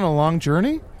 you've been on a long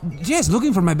journey? Yes,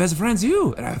 looking for my best friends,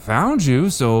 you, and I found you.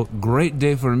 So great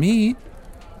day for me.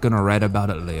 Gonna write about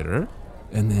it later,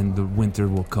 and then the winter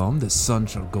will come, the sun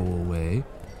shall go away,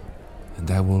 and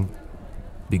I will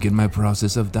begin my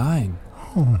process of dying.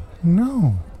 Oh,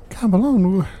 no.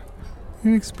 Caballon,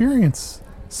 you experience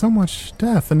so much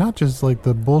death, and not just like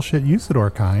the bullshit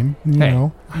Usador kind, you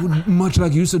know. Much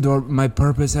like Usador, my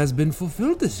purpose has been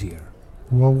fulfilled this year.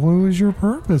 Well, what was your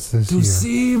purpose this year? To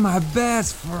see my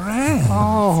best friend.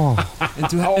 Oh.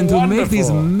 and to make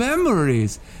these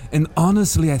memories. And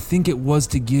honestly, I think it was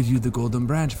to give you the golden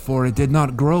branch, for it did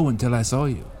not grow until I saw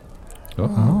you.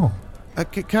 Oh.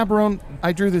 Caballon,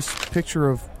 I drew this picture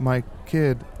of my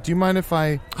kid. Do you mind if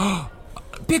I...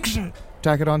 Picture?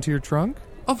 Tack it onto your trunk?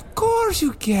 Of course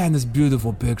you can. This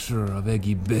beautiful picture of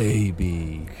Eggy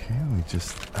Baby. Okay, let me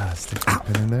just stick the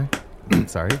pen in there.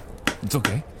 Sorry. It's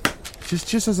okay.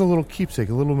 Just as a little keepsake,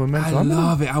 a little memento. I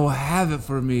love it. I will have it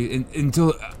for me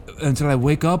until I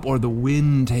wake up or the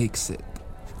wind takes it.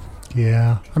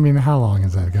 Yeah. I mean, how long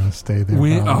is that going to stay there?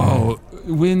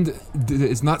 Wind,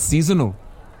 it's not seasonal.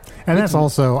 And that's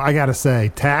also, I got to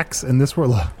say, tax in this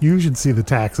world, you should see the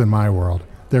tax in my world.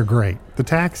 They're great. The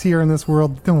tax here in this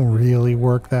world don't really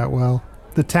work that well.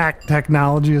 The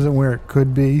technology isn't where it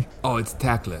could be. Oh, it's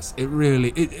tactless. It really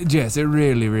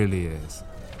is.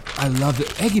 I love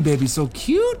it. Eggy Baby's so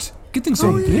cute. Getting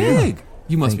so big.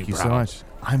 You must be proud. Thank you so much.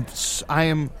 I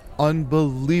am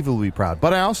unbelievably proud.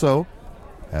 But I also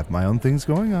have my own things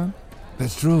going on.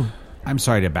 That's true. I'm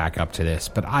sorry to back up to this,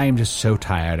 but I am just so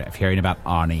tired of hearing about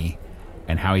Arnie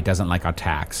and how he doesn't like our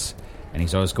tax. And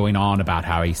he's always going on about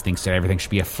how he thinks that everything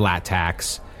should be a flat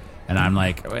tax. And I'm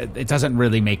like, it doesn't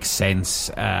really make sense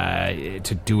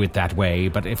to do it that way.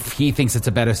 But if he thinks it's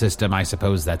a better system, I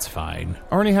suppose that's fine.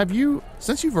 Arnie,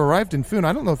 since you've arrived in Foon,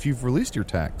 I don't know if you've released your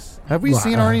tax. Have we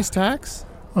seen Arnie's tax?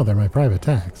 Oh, they're my private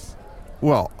tax.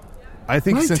 Well, I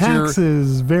think my since tax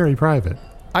is very private.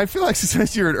 I feel like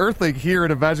since you're an Earthling here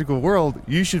in a magical world,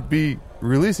 you should be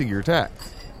releasing your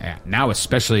tax. Yeah, now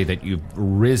especially that you've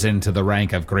risen to the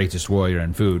rank of greatest warrior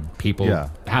in food, people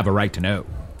have a right to know.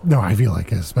 No, I feel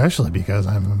like especially because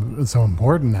I'm so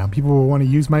important now, people will want to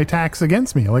use my tax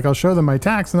against me. Like, I'll show them my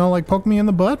tax, and they'll, like, poke me in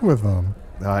the butt with them.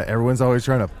 Everyone's always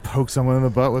trying to poke someone in the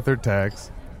butt with their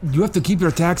tax. You have to keep your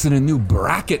tax in a new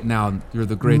bracket now. You're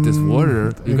the greatest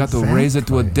warrior. You got to raise it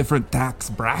to a different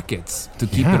tax brackets to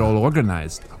keep it all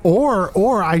organized.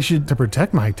 Or I should, to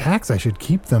protect my tax, I should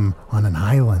keep them on an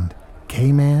island.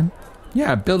 K-Man?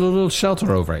 Yeah, build a little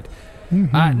shelter over it.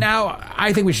 Now,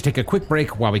 I think we should take a quick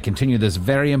break while we continue this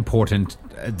very important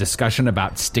discussion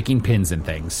about sticking pins in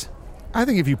things. I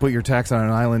think if you put your tax on an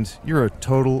island, you're a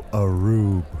total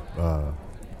Aroob.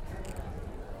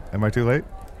 Am I too late?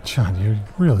 John, you're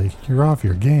off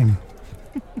your game.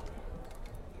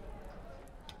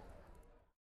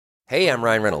 Hey, I'm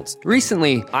Ryan Reynolds.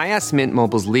 Recently, I asked Mint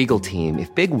Mobile's legal team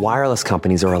if big wireless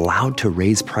companies are allowed to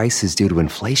raise prices due to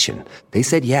inflation. They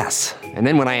said yes. And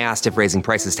then when I asked if raising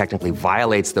prices technically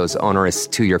violates those onerous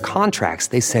 2-year contracts,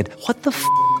 they said, "What the f***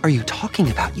 are you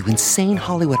talking about, you insane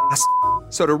Hollywood ass?"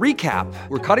 So to recap,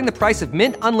 we're cutting the price of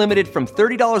Mint Unlimited from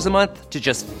 $30 a month to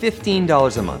just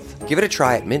 $15 a month. Give it a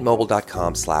try at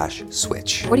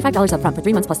mintmobile.com/switch. $45 up front for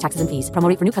 3 months plus taxes and fees. Promo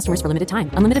rate for new customers for limited time.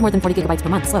 Unlimited more than 40 gigabytes per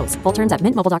month. Slows full terms at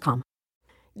mintmobile.com.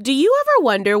 Do you ever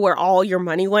wonder where all your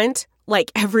money went? Like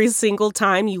every single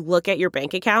time you look at your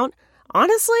bank account?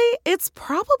 Honestly, it's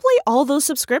probably all those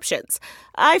subscriptions.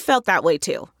 I felt that way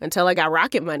too, until I got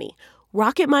Rocket Money.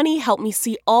 Rocket Money helped me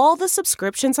see all the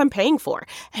subscriptions I'm paying for,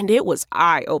 and it was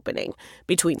eye-opening.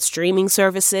 Between streaming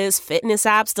services, fitness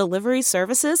apps, delivery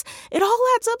services, it all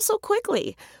adds up so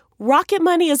quickly. Rocket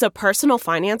Money is a personal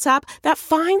finance app that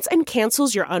finds and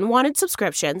cancels your unwanted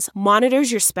subscriptions, monitors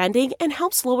your spending, and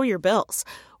helps lower your bills.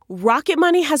 Rocket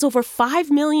Money has over 5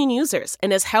 million users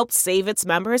and has helped save its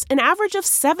members an average of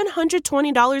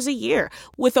 $720 a year,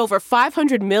 with over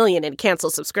 500 million in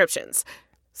canceled subscriptions.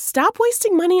 Stop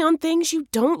wasting money on things you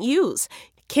don't use.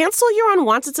 Cancel your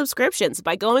unwanted subscriptions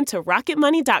by going to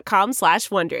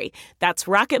rocketmoney.com/Wondery. That's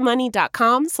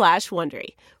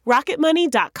rocketmoney.com/Wondery.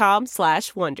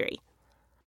 rocketmoney.com/Wondery.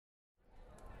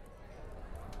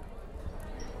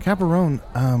 Caperone,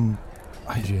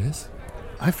 Yes?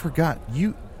 I forgot.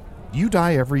 You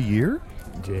die every year?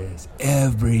 Yes,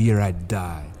 every year I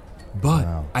die. But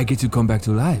I get to come back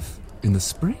to life in the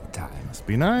springtime. Must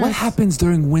be nice. What happens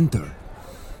during winter?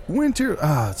 Winter,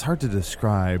 it's hard to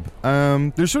describe.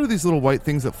 There's sort of these little white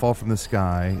things that fall from the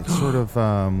sky. It's sort of,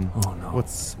 oh no.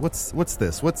 What's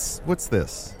this? What's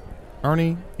this?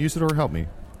 Arnie, Usador, help me.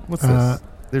 What's this?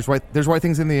 There's white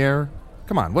things in the air.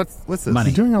 Come on, what's this?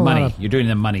 Money. You're doing a money. lot of- You're doing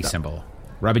the money symbol.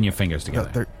 Rubbing your fingers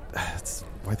together. It's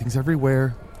white things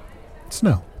everywhere.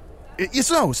 Snow.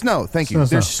 Snow. Thank you.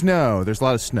 There's snow. There's a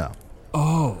lot of snow.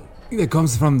 Oh, it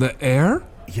comes from the air?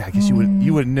 Yeah, I guess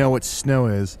you would know what snow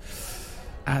is.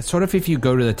 Sort of if you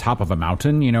go to the top of a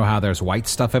mountain, you know how there's white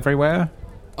stuff everywhere?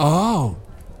 Oh,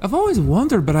 I've always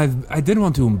wondered, but I didn't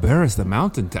want to embarrass the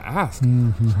mountain to ask.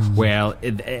 Well,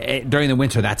 during the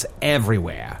winter, that's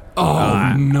everywhere.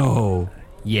 Oh, no.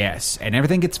 Yes, and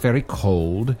everything gets very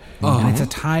cold. And it's a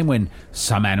time when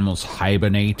some animals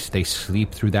hibernate. They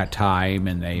sleep through that time,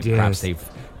 and perhaps they've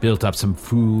built up some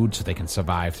food so they can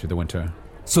survive through the winter.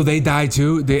 So they die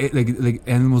too? They like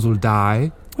animals will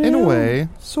die? Well, in a way.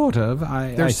 Sort of.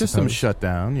 Their systems shut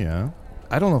down, yeah.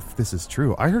 I don't know if this is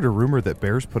true. I heard a rumor that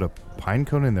bears put a pine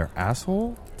cone in their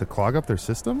asshole to clog up their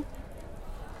system.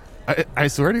 I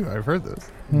swear to you, I've heard this.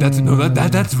 That's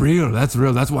real. That's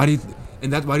real. That's why do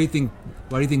you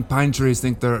think pine trees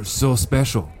think they're so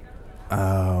special?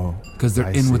 Oh, because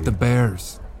they're in with the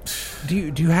bears. Do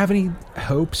you have any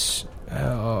hopes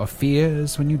or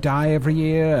fears when you die every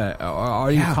year? Or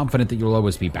are you confident that you'll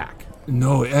always be back?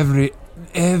 No, every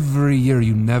year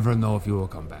you never know if you will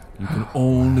come back. You can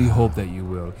only hope that you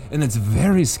will. And it's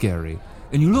very scary.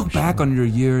 And you look back on your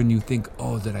year and you think,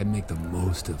 oh, did I make the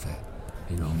most of it?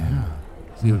 You know?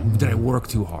 Yeah. Did I work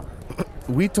too hard?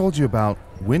 We told you about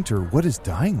winter. What is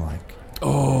dying like?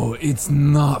 Oh, it's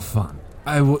not fun.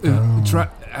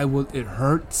 It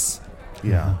hurts.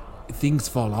 Yeah. Things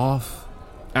fall off.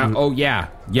 Yeah,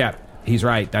 he's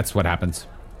right. That's what happens.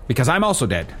 Because I'm also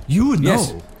dead. You would know.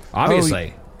 Yes,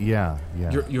 obviously. Yeah.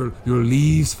 Your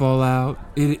leaves fall out.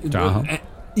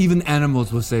 Even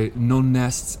animals will say, no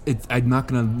nests. I'm not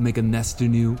going to make a nest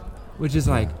in you. Which is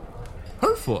like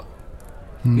hurtful.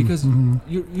 Because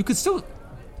you could still...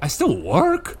 I still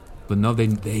work. But no,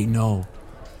 they know.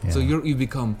 Yeah. So you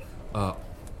become like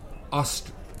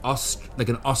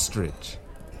an ostrich.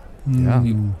 Yeah.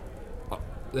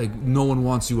 like no one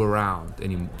wants you around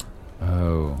anymore.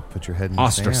 Oh, put your head in the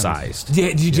ostracized. Yeah,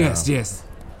 yes.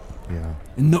 Yeah.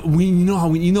 No, you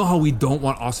know how we don't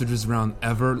want ostriches around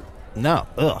ever. No.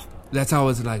 Ugh. That's how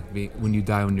it's like when you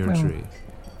die on your tree.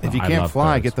 If you can't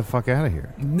fly, get the fuck out of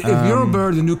here. If you're a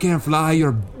bird and you can't fly,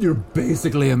 you're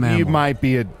basically a mammal. You might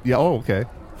be oh, okay.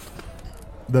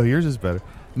 Though yours is better.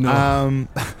 No.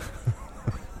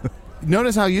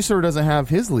 Notice how Usador doesn't have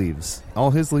his leaves.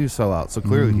 All his leaves fell out, so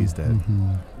clearly he's dead.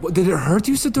 What, did it hurt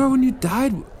Usador when you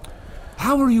died?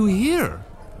 How are you here?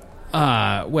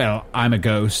 Well, I'm a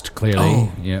ghost, clearly.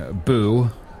 Oh. Yeah, boo.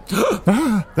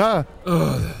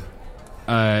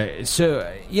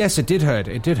 So, yes, it did hurt.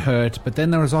 It did hurt, but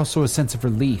then there was also a sense of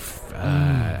relief,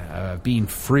 being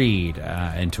freed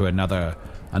into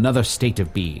another state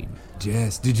of being.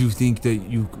 Jess, did you think that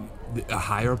a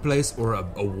higher place or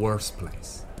a worse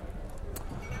place?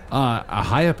 A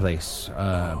higher place,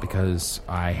 because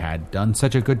I had done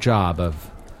such a good job of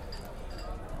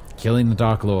killing the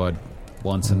Dark Lord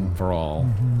once and for all.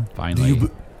 Finally.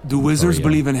 Do wizards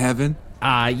believe in heaven?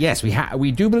 Yes,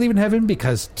 we do believe in heaven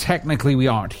because technically we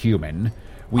aren't human.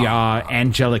 We are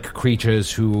angelic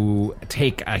creatures who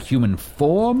take a human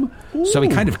form. Ooh. So we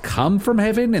kind of come from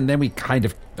heaven, and then we kind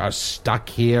of are stuck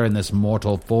here in this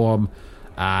mortal form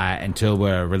until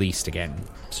we're released again.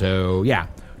 So, yeah,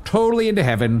 totally into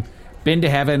heaven. Been to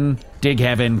heaven, dig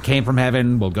heaven, came from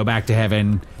heaven, we'll go back to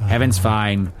heaven. Heaven's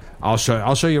fine. I'll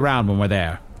show you around when we're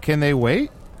there. Can they wait?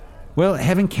 Well,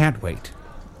 heaven can't wait.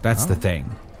 That's the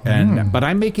thing. But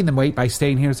I'm making them wait by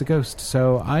staying here as a ghost,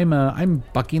 so I'm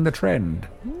bucking the trend.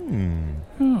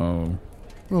 Oh,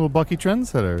 little Bucky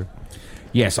trendsetter.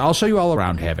 Yes, I'll show you all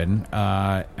around heaven.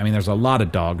 I mean, there's a lot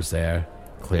of dogs there,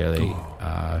 clearly,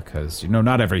 because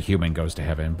not every human goes to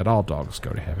heaven, but all dogs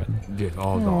go to heaven. Yeah,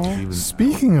 all dogs.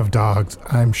 Speaking of dogs,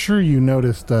 I'm sure you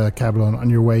noticed, Caballon, on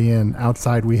your way in.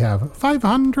 Outside, we have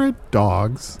 500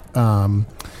 dogs.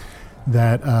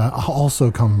 That also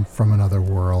come from another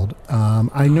world.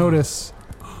 I notice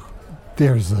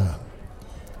there's a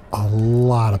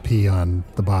lot of pee on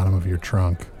the bottom of your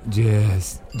trunk.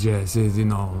 Yes,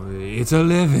 it's a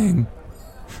living.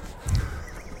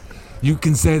 You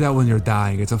can say that when you're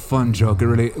dying. It's a fun joke. It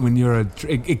really, when you're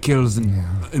it kills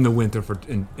in the winter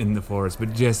in the forest.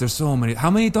 But yes, there's so many.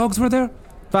 How many dogs were there?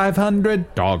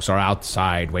 500 dogs are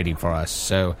outside waiting for us.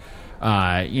 So.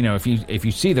 If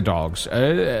you see the dogs,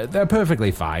 they're perfectly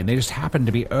fine. They just happen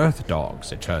to be Earth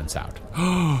dogs, it turns out.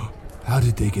 How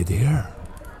did they get here?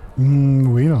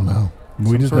 We don't know.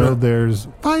 We just know there's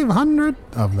 500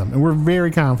 of them, and we're very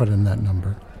confident in that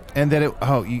number. And that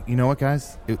you know what,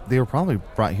 guys? They were probably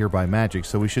brought here by magic,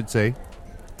 so we should say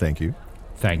thank you.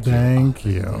 Thank you. Thank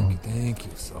you. Thank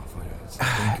you, Sophia.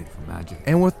 Thank you for magic.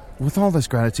 And with all this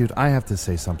gratitude, I have to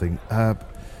say something.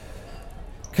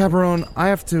 Caballon, I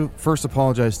have to first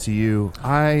apologize to you.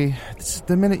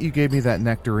 The minute you gave me that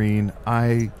nectarine,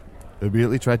 I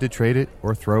immediately tried to trade it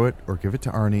or throw it or give it to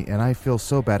Arnie, and I feel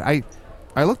so bad. I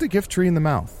looked a gift tree in the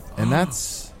mouth, and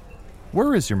that's...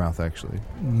 Where is your mouth, actually?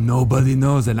 Nobody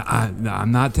knows, and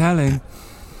I'm not telling.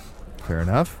 Fair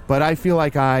enough. But I feel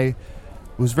like I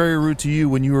was very rude to you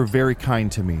when you were very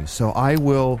kind to me, so I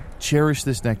will cherish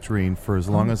this nectarine for as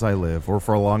long as I live, or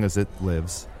for as long as it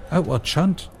lives. Oh, well,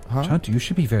 Chunt... Huh? Chunt, you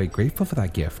should be very grateful for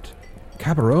that gift.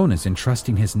 Caballon is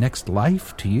entrusting his next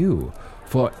life to you,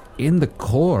 for in the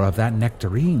core of that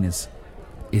nectarine is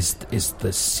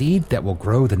the seed that will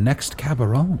grow the next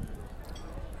Caballon.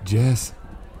 Jess,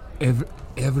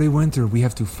 every winter we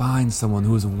have to find someone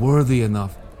who is worthy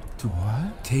enough to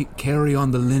carry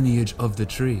on the lineage of the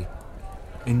tree.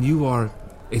 And you are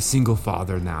a single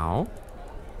father now.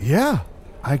 Yeah,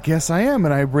 I guess I am,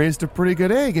 and I raised a pretty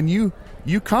good egg, and you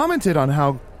commented on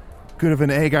how good of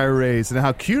an egg I raised and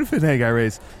how cute of an egg I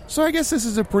raised. So I guess this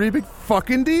is a pretty big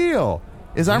fucking deal.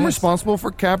 I'm responsible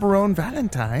for Caballon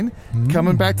Valentine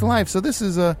coming back to life. So this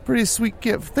is a pretty sweet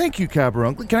gift. Thank you,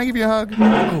 Caballon. Can I give you a hug?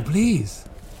 Oh, please.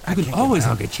 I can always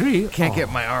hug a tree. Can't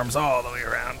get my arms all the way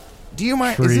around. Do you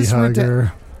mind? Tree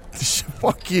hugger.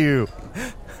 Fuck you.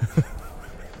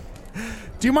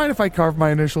 Do you mind if I carve my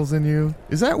initials in you?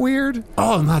 Is that weird?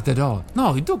 Oh, not at all.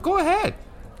 No, go ahead.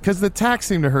 Because the tacks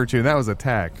seemed to hurt you, and that was a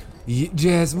tack.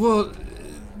 Yes, well,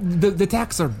 the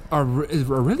tacks are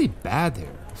really bad there.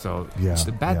 So,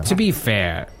 To be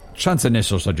fair, Chunt's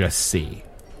initials are just C.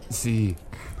 C.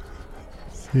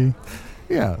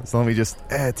 Yeah, so let me just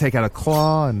take out a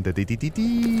claw and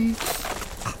da-dee-dee-dee-dee.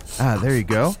 There you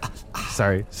go.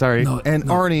 Sorry. And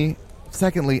Arnie,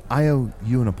 secondly, I owe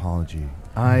you an apology.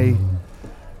 I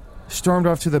stormed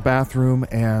off to the bathroom,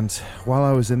 and while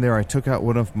I was in there, I took out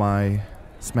one of my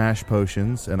smash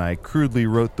potions, and I crudely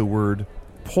wrote the word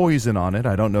poison on it.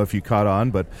 I don't know if you caught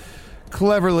on, but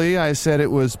cleverly I said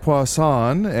it was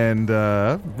poisson, and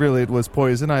really it was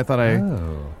poison. I thought I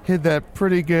hid that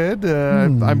pretty good.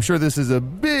 I'm sure this is a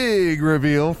big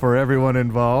reveal for everyone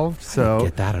involved. So I didn't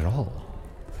get that at all.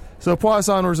 So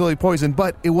poisson was really poison,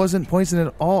 but it wasn't poison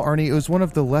at all, Arnie. It was one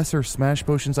of the lesser smash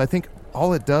potions. I think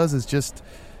all it does is just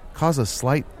cause a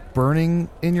slight burning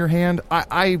in your hand.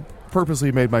 I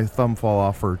purposely made my thumb fall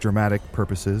off for dramatic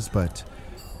purposes, but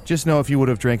just know if you would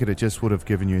have drank it, it just would have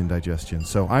given you indigestion.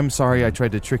 So I'm sorry I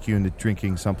tried to trick you into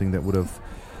drinking something that would have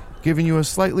given you a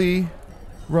slightly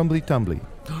rumbly-tumbly.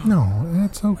 No,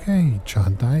 it's okay,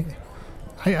 Chunt.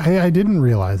 I didn't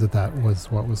realize that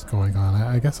was what was going on.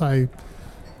 I guess I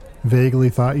vaguely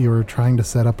thought you were trying to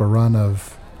set up a run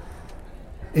of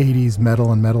 80s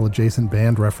metal and metal adjacent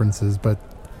band references, but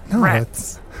no,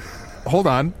 Rats. Hold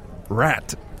on.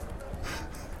 Rat.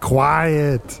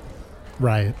 Quiet.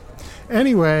 Right.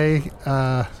 Anyway,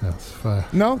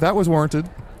 no, that was warranted.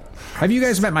 Have you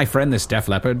guys met my friend, this Def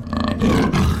Leppard? It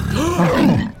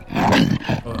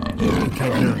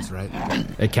can't hear us, right?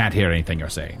 It can't hear anything you're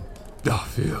saying. Oh,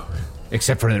 phew.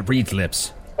 Except for it reads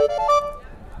lips.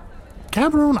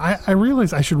 Cabaron, I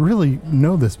realize I should really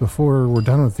know this before we're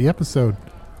done with the episode.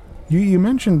 You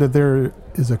mentioned that there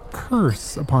is a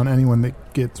curse upon anyone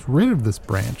that gets rid of this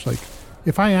branch. Like,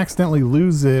 if I accidentally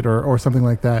lose it or something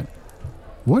like that,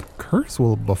 what curse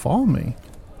will befall me?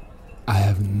 I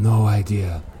have no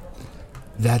idea.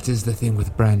 That is the thing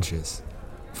with branches.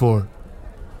 For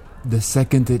the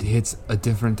second it hits a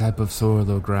different type of soil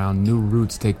or ground, new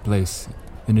roots take place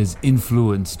and is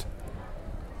influenced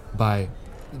by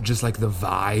just like the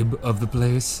vibe of the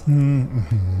place.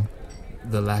 Mm-hmm.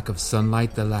 The lack of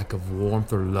sunlight, the lack of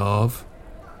warmth or love.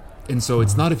 And so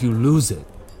it's not if you lose it,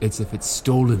 it's if it's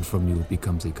stolen from you, it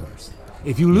becomes a curse.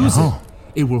 If you lose it,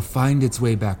 it will find its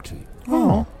way back to you.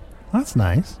 Oh, that's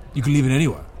nice. You can leave it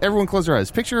anywhere. Everyone close their eyes.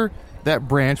 Picture that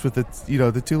branch with its,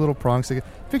 the two little prongs.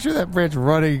 Picture that branch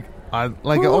running on,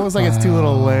 almost like its two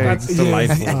little legs. That's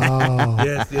delightful.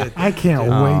 Yes. I can't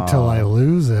wait till I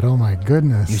lose it. Oh my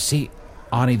goodness. You see,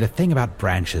 Ani, the thing about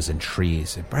branches and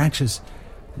trees, branches,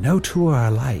 no two are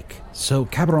alike. So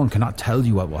Cabaron cannot tell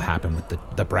you what will happen with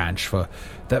the branch, for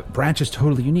the branch is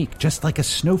totally unique, just like a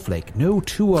snowflake. No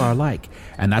two are alike.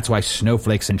 And that's why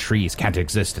snowflakes and trees can't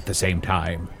exist at the same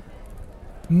time.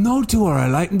 No two are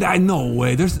alike? No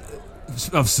way. There's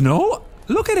of snow?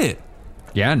 Look at it.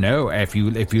 Yeah, no. If you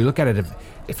look at it,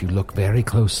 if you look very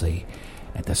closely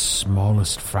at the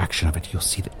smallest fraction of it, you'll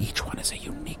see that each one is a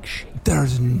unique shape.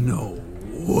 There's no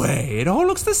way. It all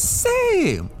looks the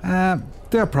same.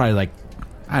 They're probably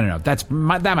I don't know.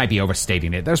 That might be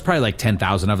overstating it. There's probably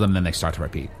 10,000 of them, then they start to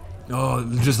repeat. Oh,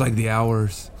 just like the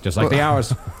hours. Just like the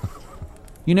hours.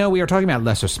 We were talking about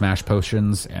lesser smash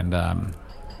potions, and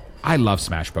I love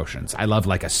smash potions. I love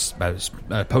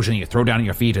a potion you throw down at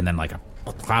your feet, and then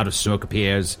a cloud of smoke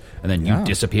appears, and then you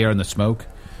disappear in the smoke.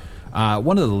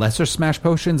 One of the lesser smash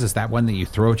potions is that one that you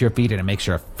throw at your feet, and it makes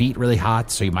your feet really hot,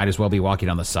 so you might as well be walking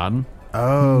on the sun.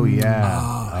 Oh, yeah.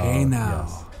 Oh, hey now.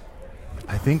 Yes.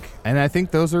 I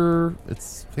think those are. I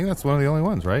think that's one of the only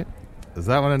ones, right? Is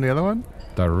that one and the other one?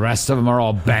 The rest of them are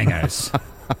all bangers.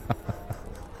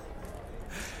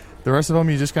 The rest of them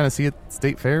you just kind of see at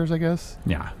state fairs, I guess.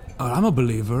 Yeah. I'm a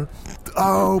believer.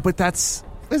 Oh, but is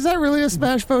that really a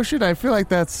smash potion? I feel like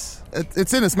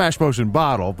it's in a smash potion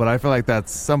bottle, but I feel like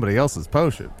that's somebody else's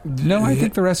potion. No, I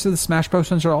think the rest of the smash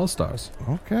potions are all stars.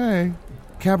 Okay.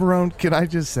 Cabaron, can I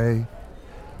just say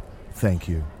thank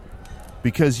you?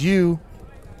 Because you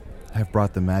have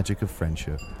brought the magic of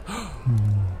friendship.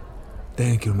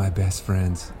 Thank you, my best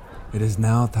friends. It is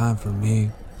now time for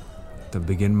me to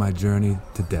begin my journey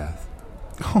to death.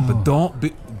 Oh.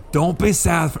 But don't be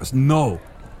sad first. No.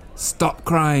 Stop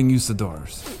crying,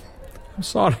 Usadors. I'm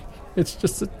sorry. It's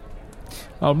just that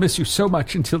I'll miss you so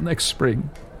much until next spring.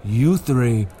 You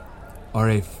three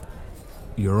are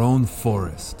your own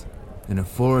forest. And a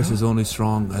forest is only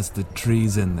strong as the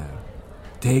trees in there.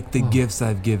 Take the gifts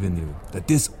I've given you, that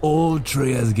this old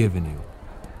tree has given you,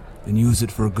 and use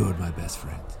it for good, my best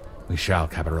friend. We shall,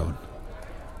 Cabaron.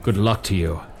 Good luck to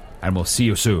you, and we'll see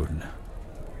you soon.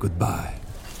 Goodbye.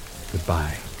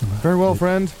 Goodbye. Very well,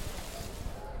 friend.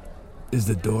 Is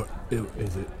the door...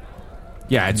 Is it...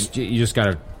 Yeah, you just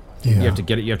gotta... Yeah. You have to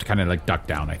get it. You have to kind of duck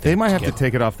down, I think. They might have to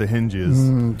take it off the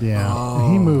hinges. Yeah.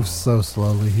 Oh. He moves so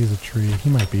slowly. He's a tree.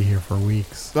 He might be here for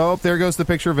weeks. Oh, there goes the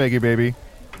picture of Eggy Baby.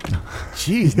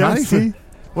 Jeez,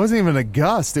 wasn't even a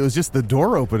gust. It was just the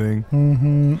door opening.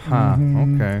 Mm-hmm. Huh.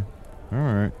 Mm-hmm. Okay. All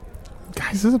right.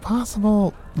 Guys, is it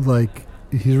possible,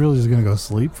 he's really just going to go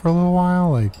sleep for a little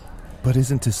while? But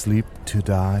isn't to sleep to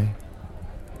die?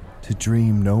 To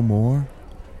dream no more?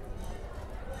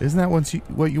 Isn't that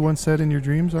what you once said in your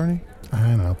dreams, Arnie? I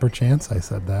don't know. Perchance I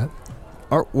said that.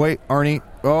 Oh, wait, Arnie.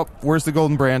 Oh, where's the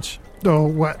golden branch? Oh,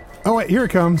 what? Oh, wait, here it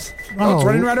comes. Oh, it's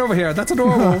running right over here. That's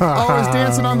adorable. Oh, it's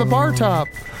dancing on the bar top.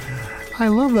 I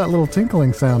love that little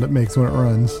tinkling sound it makes when it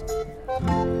runs.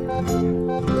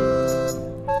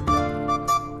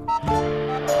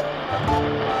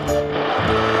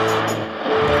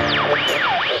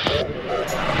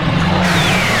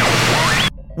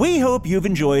 We hope you've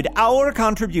enjoyed our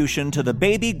contribution to the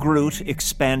Baby Groot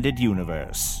expanded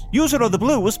universe. User of the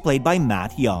Blue was played by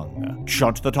Matt Young.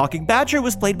 Shunt the Talking Badger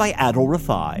was played by Adol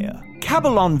Rafai.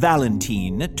 Cabalon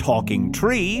Valentine, Talking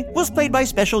Tree, was played by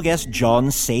special guest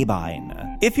John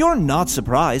Sabine. If you're not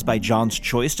surprised by John's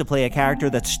choice to play a character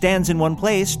that stands in one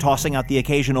place, tossing out the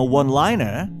occasional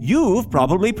one-liner, you've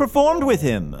probably performed with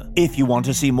him. If you want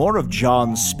to see more of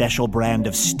John's special brand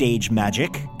of stage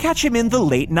magic, catch him in the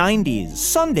late 90s,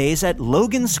 Sundays at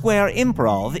Logan Square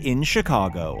Improv in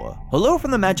Chicago. Hello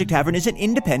from the Magic Tavern is an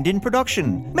independent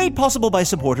production, made possible by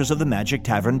supporters of the Magic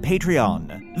Tavern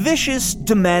Patreon. Vicious,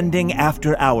 demanding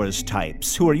after-hours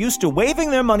types who are used to waving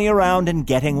their money around and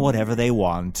getting whatever they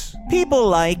want.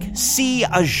 People like C.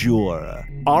 Azure,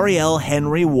 Ariel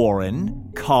Henry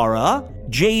Warren, Kara,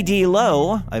 J.D.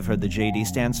 Lowe, I've heard the J.D.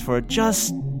 stands for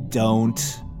Just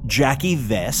Don't, Jackie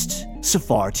Vest,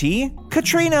 Safarti,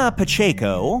 Katrina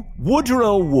Pacheco,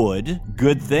 Woodrow Wood,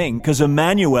 good thing, because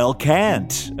Emmanuel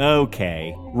can't,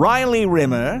 okay, Riley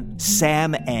Rimmer,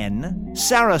 Sam N.,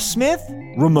 Sarah Smith,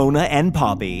 Ramona N.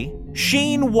 Poppy,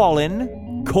 Sheen Wallen,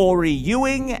 Corey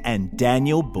Ewing, and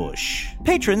Daniel Bush.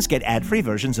 Patrons get ad-free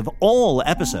versions of all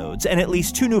episodes and at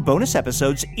least 2 new bonus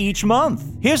episodes each month.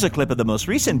 Here's a clip of the most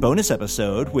recent bonus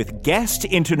episode with guest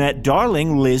internet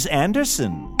darling Liz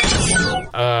Anderson.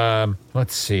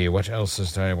 Let's see, what else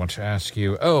is there I want to ask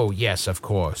you? Oh, yes, of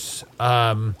course.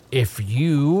 If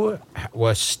you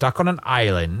were stuck on an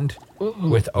island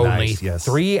with only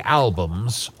 3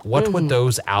 albums, what would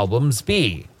those albums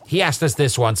be? He asked us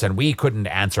this once, and we couldn't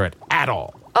answer it at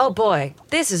all. Oh boy,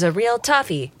 this is a real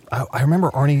toughie. I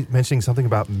remember Arnie mentioning something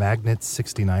about magnets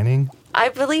 69ing. I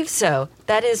believe so.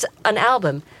 That is an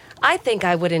album. I think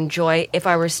I would enjoy if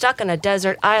I were stuck on a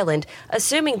desert island,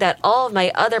 assuming that all of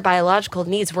my other biological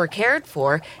needs were cared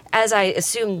for, as I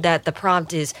assume that the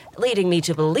prompt is leading me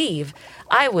to believe.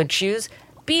 I would choose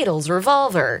Beatles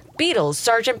Revolver, Beatles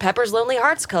Sgt. Pepper's Lonely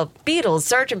Hearts Club, Beatles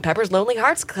Sgt. Pepper's Lonely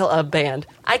Hearts Club Band.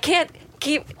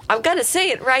 I'm gonna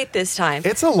say it right this time.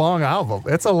 It's a long album.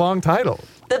 It's a long title.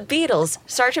 The Beatles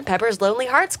Sgt. Pepper's Lonely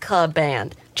Hearts Club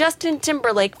Band. Justin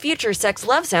Timberlake Future Sex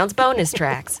Love Sounds bonus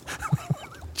tracks.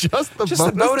 Just the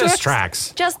bonus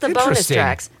tracks. Just the bonus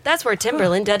tracks. That's where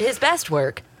Timberland did his best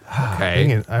work.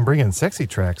 Okay. I'm bringing sexy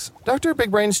tracks. Dr.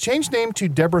 Big Brain's changed name to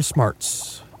Deborah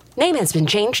Smarts. Name has been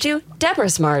changed to Deborah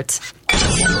Smarts.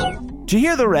 To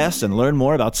hear the rest and learn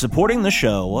more about supporting the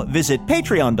show, visit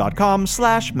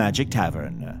patreon.com/Magic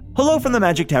Tavern. Hello from the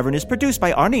Magic Tavern is produced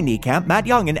by Arnie Niekamp, Matt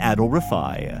Young, and Adol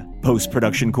Rafai.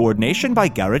 Post-production coordination by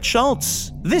Garrett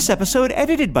Schultz. This episode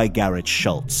edited by Garrett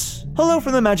Schultz. Hello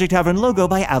from the Magic Tavern logo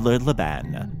by Adler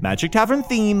Laban. Magic Tavern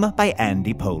theme by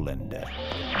Andy Poland.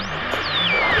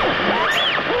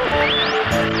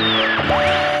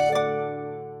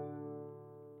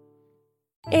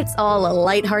 It's all a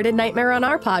lighthearted nightmare on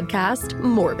our podcast,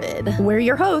 Morbid. We're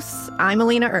your hosts. I'm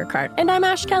Alina Urquhart. And I'm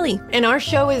Ash Kelly. And our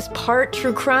show is part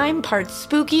true crime, part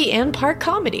spooky, and part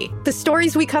comedy. The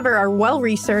stories we cover are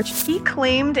well-researched. He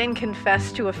claimed and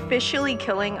confessed to officially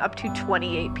killing up to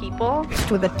 28 people.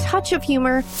 With a touch of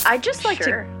humor. I'd just like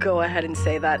to go ahead and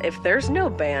say that if there's no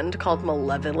band called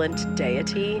Malevolent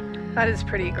Deity, that is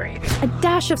pretty great. A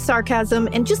dash of sarcasm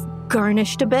and just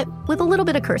garnished a bit with a little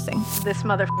bit of cursing. This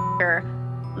motherfucker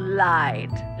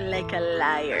lied like a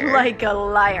liar. Like a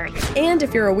liar. And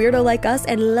if you're a weirdo like us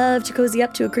and love to cozy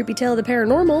up to a creepy tale of the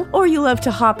paranormal, or you love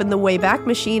to hop in the Wayback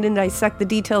Machine and dissect the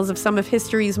details of some of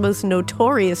history's most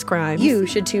notorious crimes, you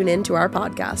should tune in to our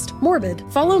podcast, Morbid.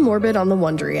 Follow Morbid on the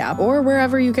Wondery app or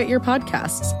wherever you get your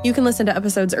podcasts. You can listen to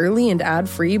episodes early and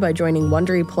ad-free by joining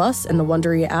Wondery Plus in the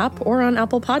Wondery app or on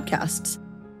Apple Podcasts.